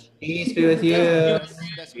here. Peace be with you.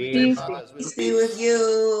 Let's greet others with Be with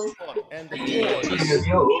you. and the joy.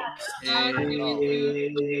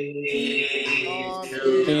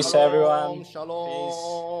 Peace, everyone. Shalom.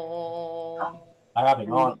 大家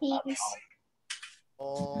平安。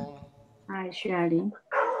嗨，徐雅玲。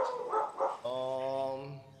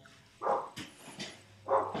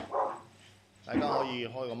大家可以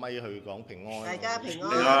開個咪咪去講平安。大家平安。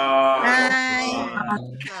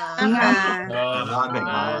平安。平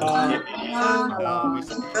安。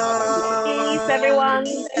Peace, everyone.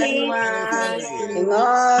 Peace. 平安。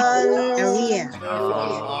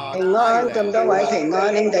平安，咁多位平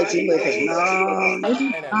安，兄弟姊妹平安。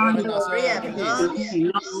Maria 平安。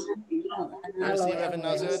You see Reverend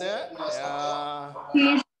Nazir there?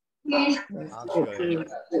 Yeah.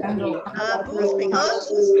 Bruce 平安。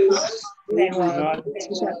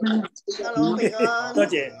Hello 平安。多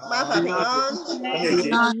謝。Martha 平安。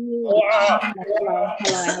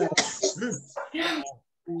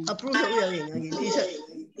阿 Bruce 好有型啊，件 T 恤。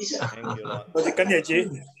我哋感謝主，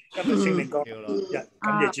今日聖靈降臨日，感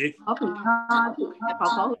謝主。我平安，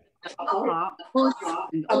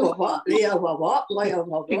婆婆，你有婆婆，我有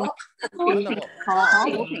婆婆。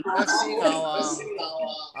Let's sing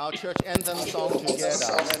our church anthem song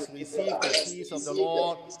together. Let's receive the peace of the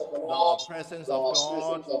Lord, the presence of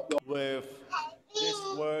God with this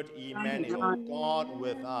word Emmanuel, God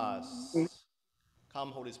with us.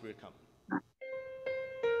 Come, Holy Spirit, come.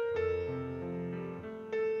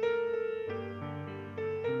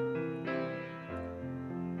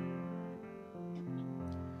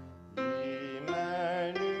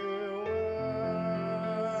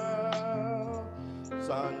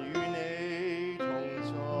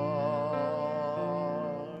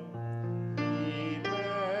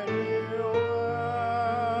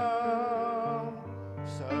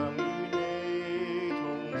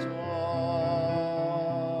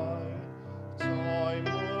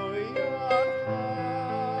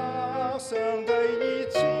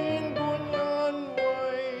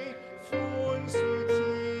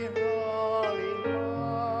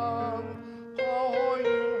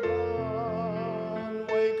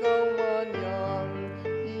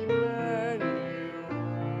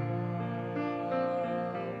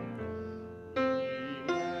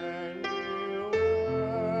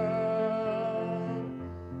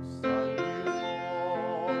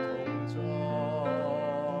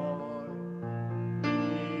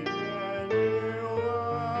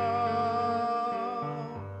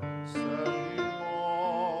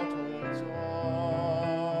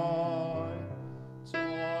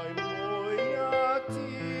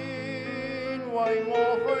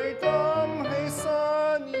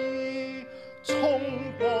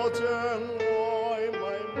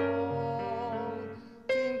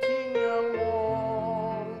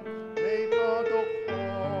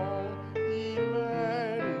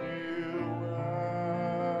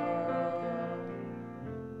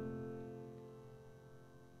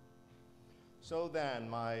 So then,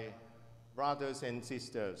 my brothers and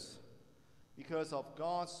sisters, because of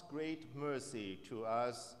God's great mercy to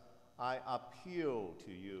us, I appeal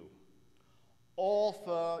to you.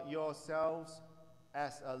 Offer yourselves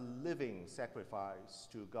as a living sacrifice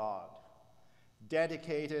to God,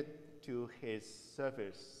 dedicated to His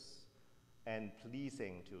service and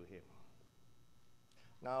pleasing to Him.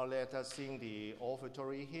 Now let us sing the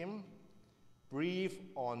offertory hymn, Breathe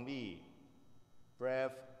on Me,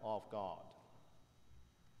 Breath of God.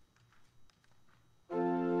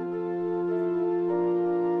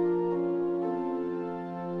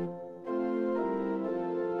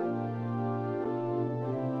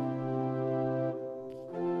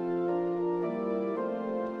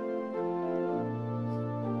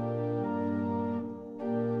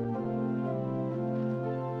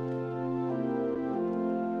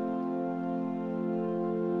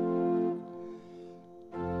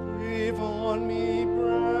 Breathe on me,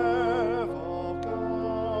 breath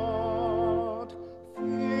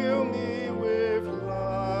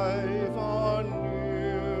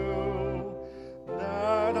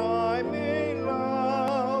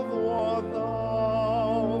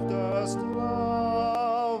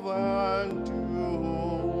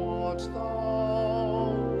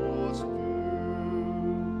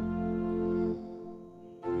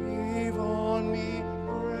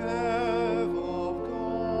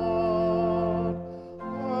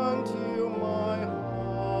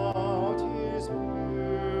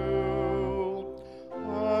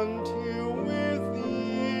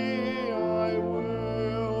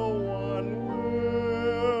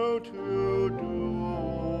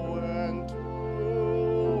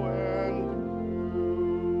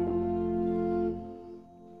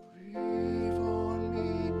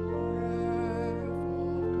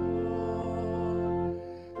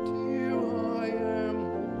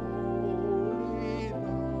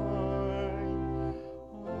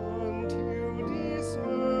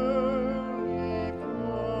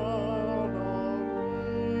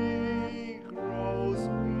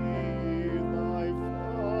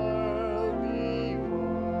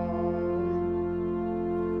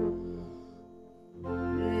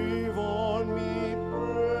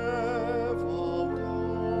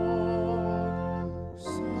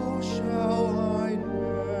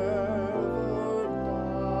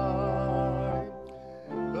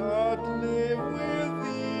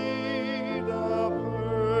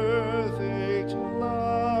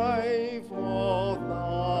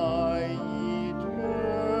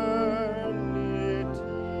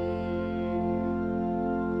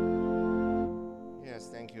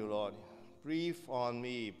breathe on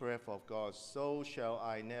me, breath of God, so shall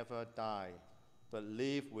I never die, but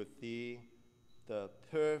live with thee the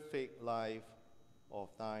perfect life of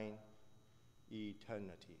thine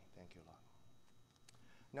eternity. Thank you, Lord.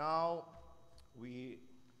 Now we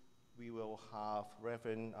will have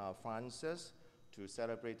Reverend Francis to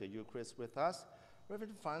celebrate the Eucharist with us.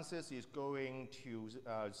 Reverend Francis is going to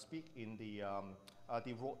speak in the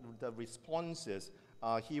responses.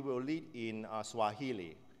 He will lead in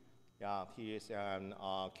Swahili. He is an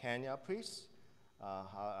Kenya priest,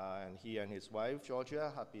 and he and his wife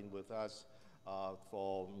Georgia have been with us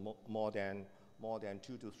for more than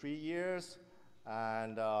 2 to 3 years,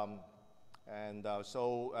 and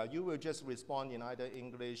so you will just respond in either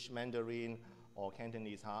English, Mandarin, or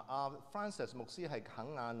Cantonese 嚇。Francis 牧師係肯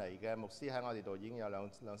亞嚟嘅牧師，喺我哋度已經有兩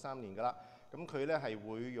三年㗎啦。咁佢咧係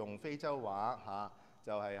會用非洲話嚇，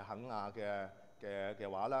就係肯亞嘅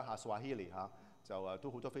話啦嚇 ，Swahili 嚇，就都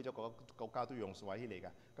好多非洲國家都用 Swahili 嘅。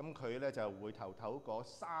咁佢咧就會頭嗰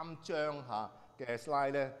3張嚇嘅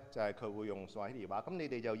slide 咧，就係佢會用 Swahili 話。咁你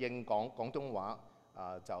哋就應講廣東話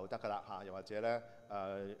就得㗎啦嚇，又或者咧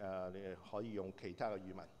你可以用其他嘅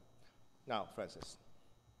語文。Now, Francis.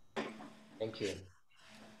 Thank you.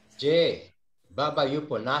 Je, Baba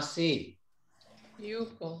yupo nasi?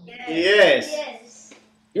 Yupo. Yes.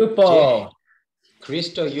 Yupo. Je,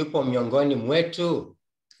 Kristo yupo miongoni mwetu?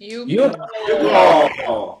 Yupo.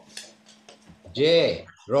 Je,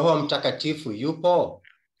 Roho Mtakatifu yupo?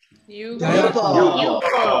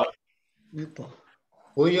 Yupo.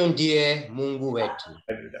 Huyu ndiye Mungu wetu.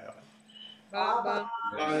 Baba.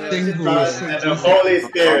 And the Holy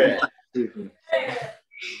Spirit.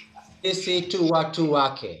 Sisi tu watu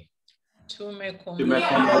wake.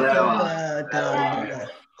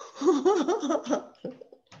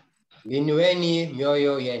 Inueni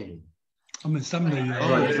mioyo yenu.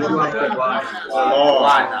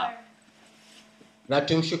 Na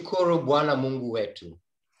tumshukuru Bwana Mungu wetu.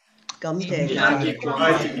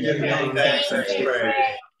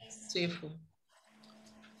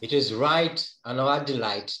 It is right and our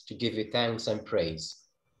delight to give you thanks and praise.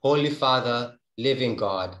 Holy Father, living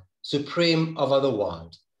God, supreme over the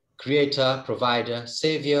world, creator, provider,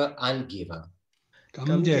 savior, and giver.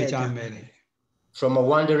 From a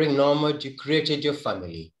wandering nomad, you created your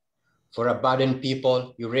family. For a burdened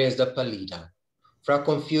people, you raised up a leader. For a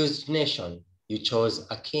confused nation, you chose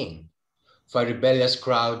a king. For a rebellious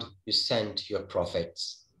crowd, you sent your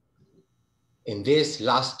prophets. In these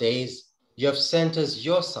last days, you have sent us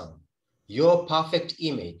your Son, your perfect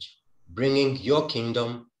image, bringing your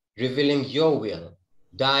kingdom, revealing your will,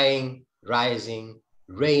 dying, rising,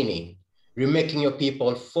 reigning, remaking your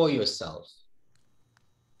people for yourself.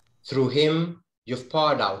 Through him, you've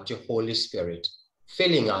poured out your Holy Spirit,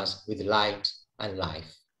 filling us with light and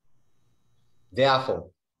life.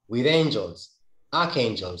 Therefore, with angels,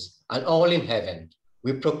 archangels, and all in heaven,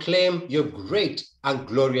 we proclaim your great and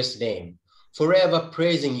glorious name, forever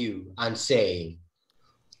praising you and saying,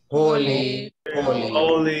 Holy, holy,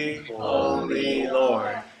 holy, holy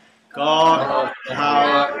Lord, God of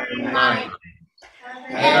power and might.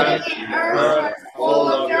 Heaven and earth full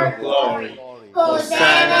of your glory.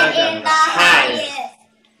 Hosanna in the highest.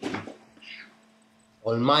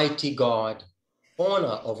 Almighty God, owner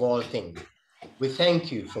of all things, we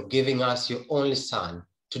thank you for giving us your only Son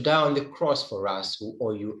to die on the cross for us who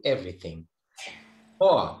owe you everything.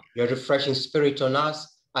 Pour your refreshing Spirit on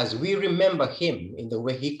us as we remember him in the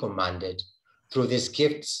way he commanded through these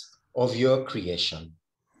gifts of your creation.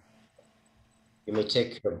 You may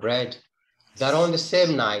take your bread, that on the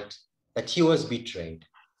same night that he was betrayed,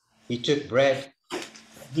 he took bread,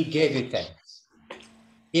 he gave you thanks.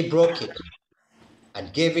 He broke it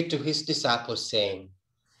and gave it to his disciples, saying,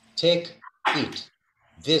 Take, eat.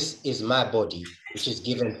 This is my body, which is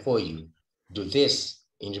given for you. Do this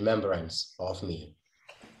in remembrance of me.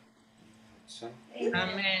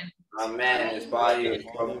 Amen. Amen. His body was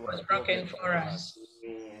broken for us.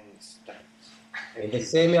 In the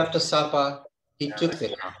same after supper, he took the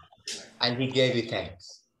cup and he gave you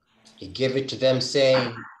thanks. He gave it to them,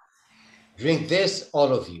 saying, Drink this,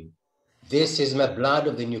 all of you. This is my blood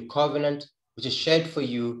of the new covenant, which is shed for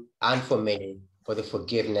you and for many for the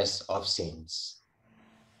forgiveness of sins.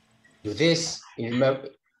 Do this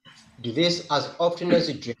as often as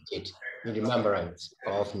you drink it in remembrance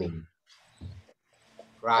of me.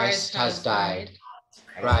 Christ has died.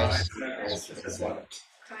 Christ has risen.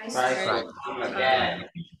 Christ again.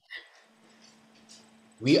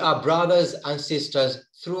 We are brothers and sisters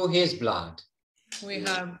through his blood. We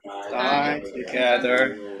have died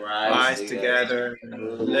together, rise together,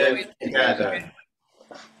 live together.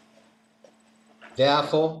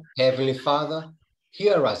 Therefore, Heavenly Father,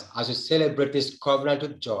 hear us as we celebrate this covenant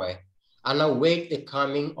with joy and await the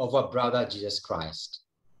coming of our brother Jesus Christ.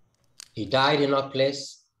 He died in our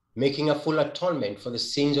place, making a full atonement for the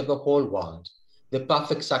sins of the whole world, the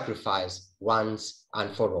perfect sacrifice once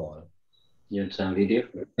and for all.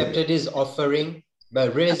 Accepted his offering by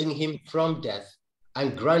raising him from death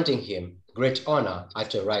and granting him great honor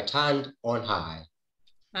at your right hand on high.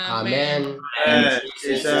 Amen. Amen.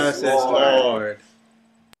 Jesus is Lord.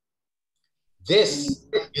 This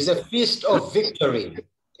is a feast of victory.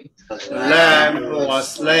 The Lamb who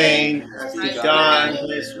was slain has begun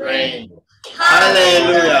his reign.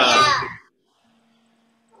 Hallelujah.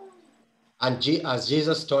 And as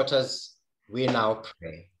Jesus taught us, we now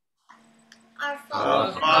pray.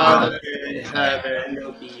 Our Father in heaven,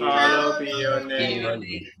 hallowed be your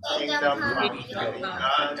name. Kingdom come, be done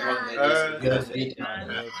on earth as it is in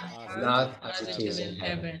heaven. As it is in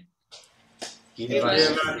heaven. Give Give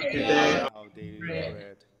us us today our daily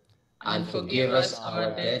bread, and forgive us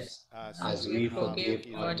our debts as we forgive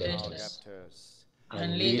our debtors.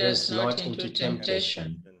 And lead us not into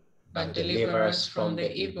temptation, but deliver us from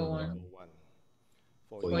the evil one.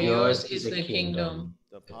 For yours is the kingdom,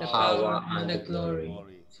 the power, and the glory,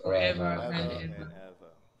 forever and ever.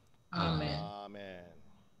 Amen. Amen.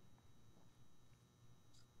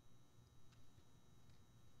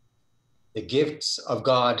 The gifts of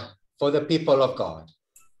God for the people of God.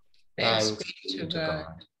 Thanks be to God.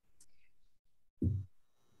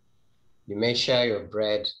 You may share your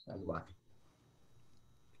bread and wine.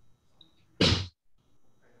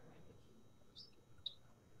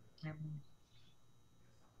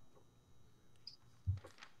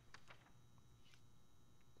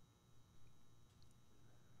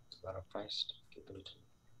 Blood of Christ, keep it.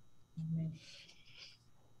 Amen.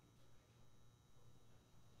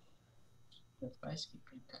 The Christ keep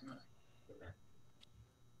it. Amen.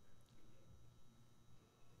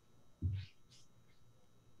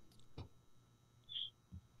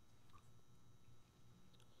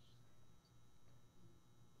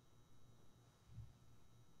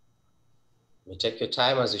 You take your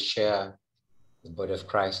time as you share the body of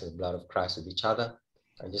Christ and the blood of Christ with each other,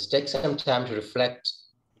 and just take some time to reflect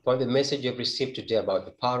upon the message you've received today about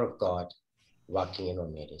the power of God working in our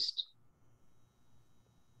midst.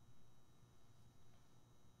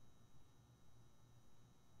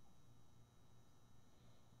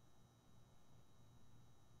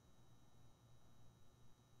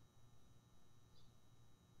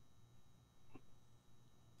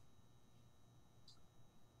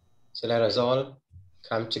 So let us all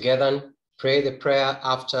come together and pray the prayer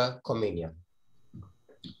after communion.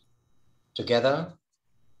 Together,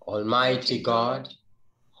 Almighty God,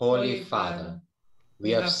 Holy Father, we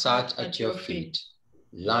have sat at your feet,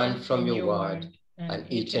 learned from your word, and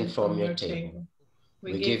eaten from your table.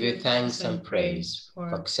 We give you thanks and praise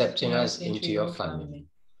for accepting us into your family.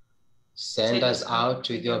 Send us out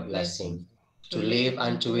with your blessing to live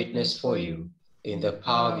and to witness for you in the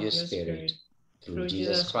power of your Spirit, through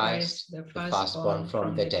Jesus Christ, the firstborn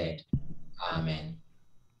from the dead. Amen.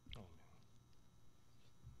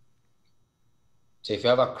 So if you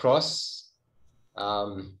have a cross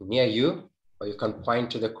near you, or you can point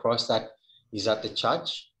to the cross that is at the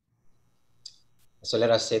church. So let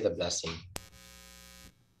us say the blessing.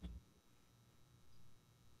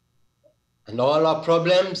 And all our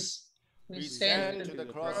problems, we send to the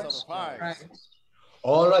cross of Christ.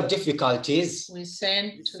 All our difficulties, we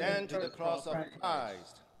send to the cross of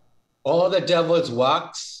Christ. All the devil's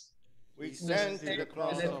works, we send to the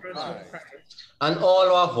cross of Christ. And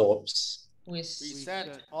all our hopes, we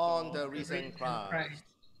set on the risen Christ.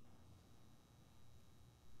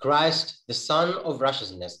 Christ, the Son of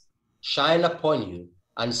righteousness, shine upon you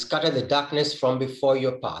and scatter the darkness from before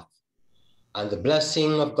your path. And the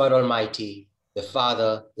blessing of God Almighty, the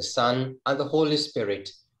Father, the Son, and the Holy Spirit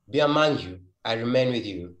be among you and remain with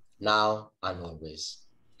you now and always.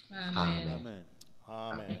 Amen. Amen.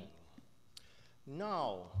 Amen.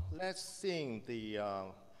 Now, let's sing the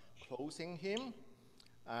closing hymn,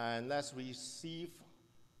 and let's receive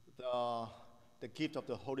the gift of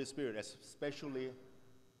the Holy Spirit, especially.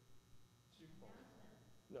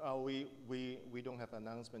 We don't have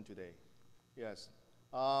announcement today. Yes.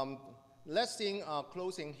 Let's sing our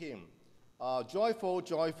closing hymn. Joyful,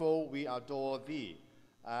 joyful, we adore thee.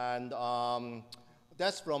 And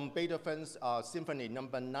that's from Beethoven's Symphony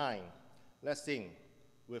number 9. Let's sing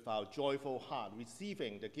with our joyful heart,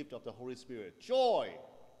 receiving the gift of the Holy Spirit. Joy!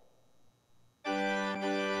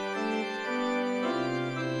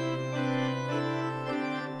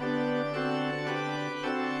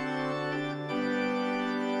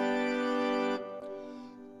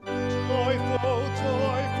 Joyful,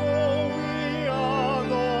 joyful, we are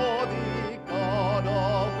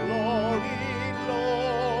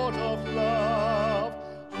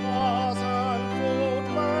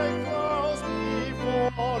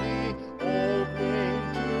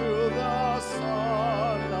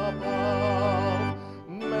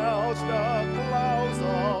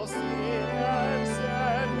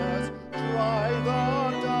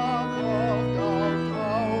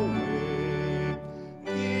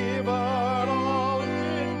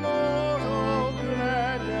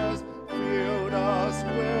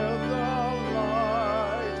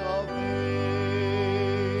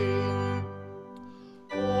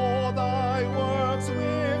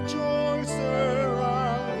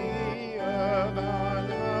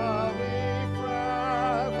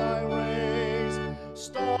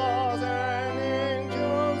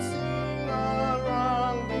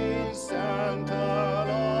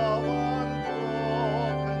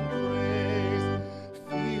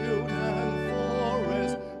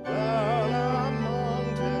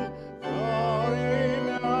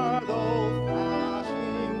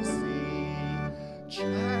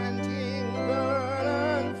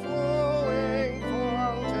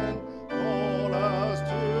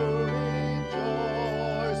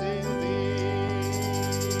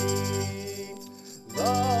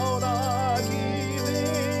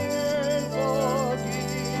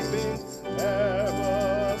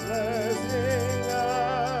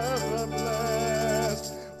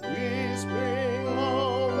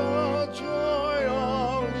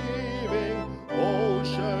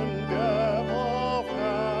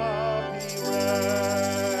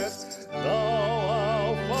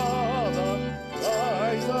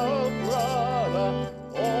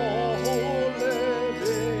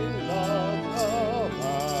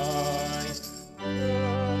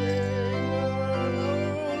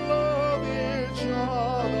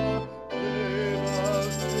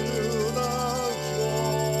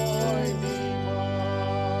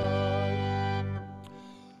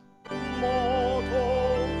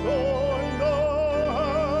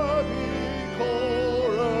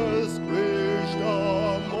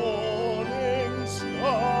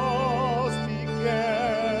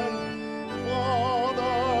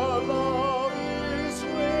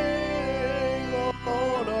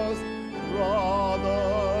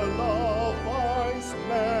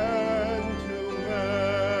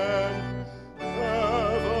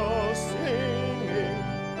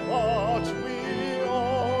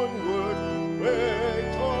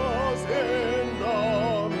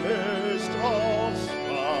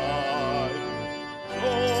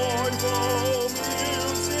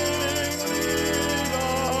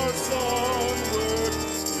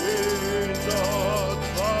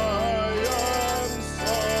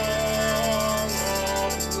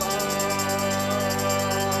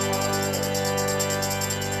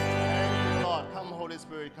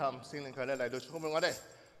聖靈佢咧嚟到充滿我哋。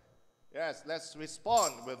Yes, let's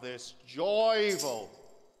respond with this joyful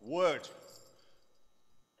word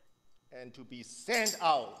and to be sent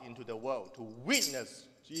out into the world to witness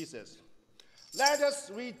Jesus. Let us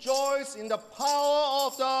rejoice in the power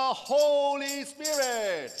of the Holy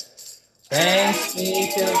Spirit. Thanks be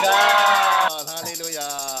to God.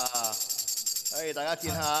 Hallelujah. 大家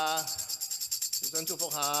見下，互相祝福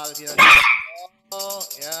下，見下。多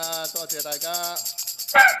謝大家。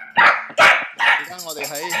而家我哋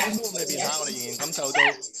喺 Zoom 裏邊嚇，我哋仍然感受到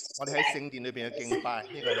我哋喺聖殿裏邊嘅敬拜，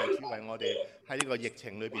呢個係主為我哋喺呢個疫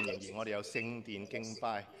情裏邊仍然我哋有聖殿敬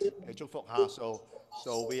拜嘅祝福嚇。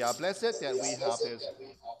So we are blessed that we have this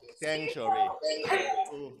sanctuary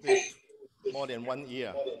through this more than 1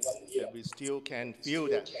 year, that we still can feel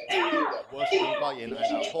that worshiping God in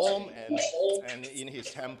our home and in His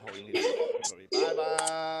temple, in His sanctuary. Bye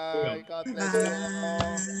bye. God bless you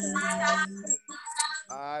all.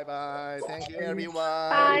 Bye bye. Thank you, everyone.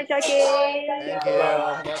 Bye, 再見。 Thank you.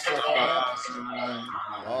 Lots of work.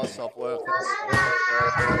 Lots of work.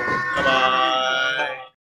 Bye bye.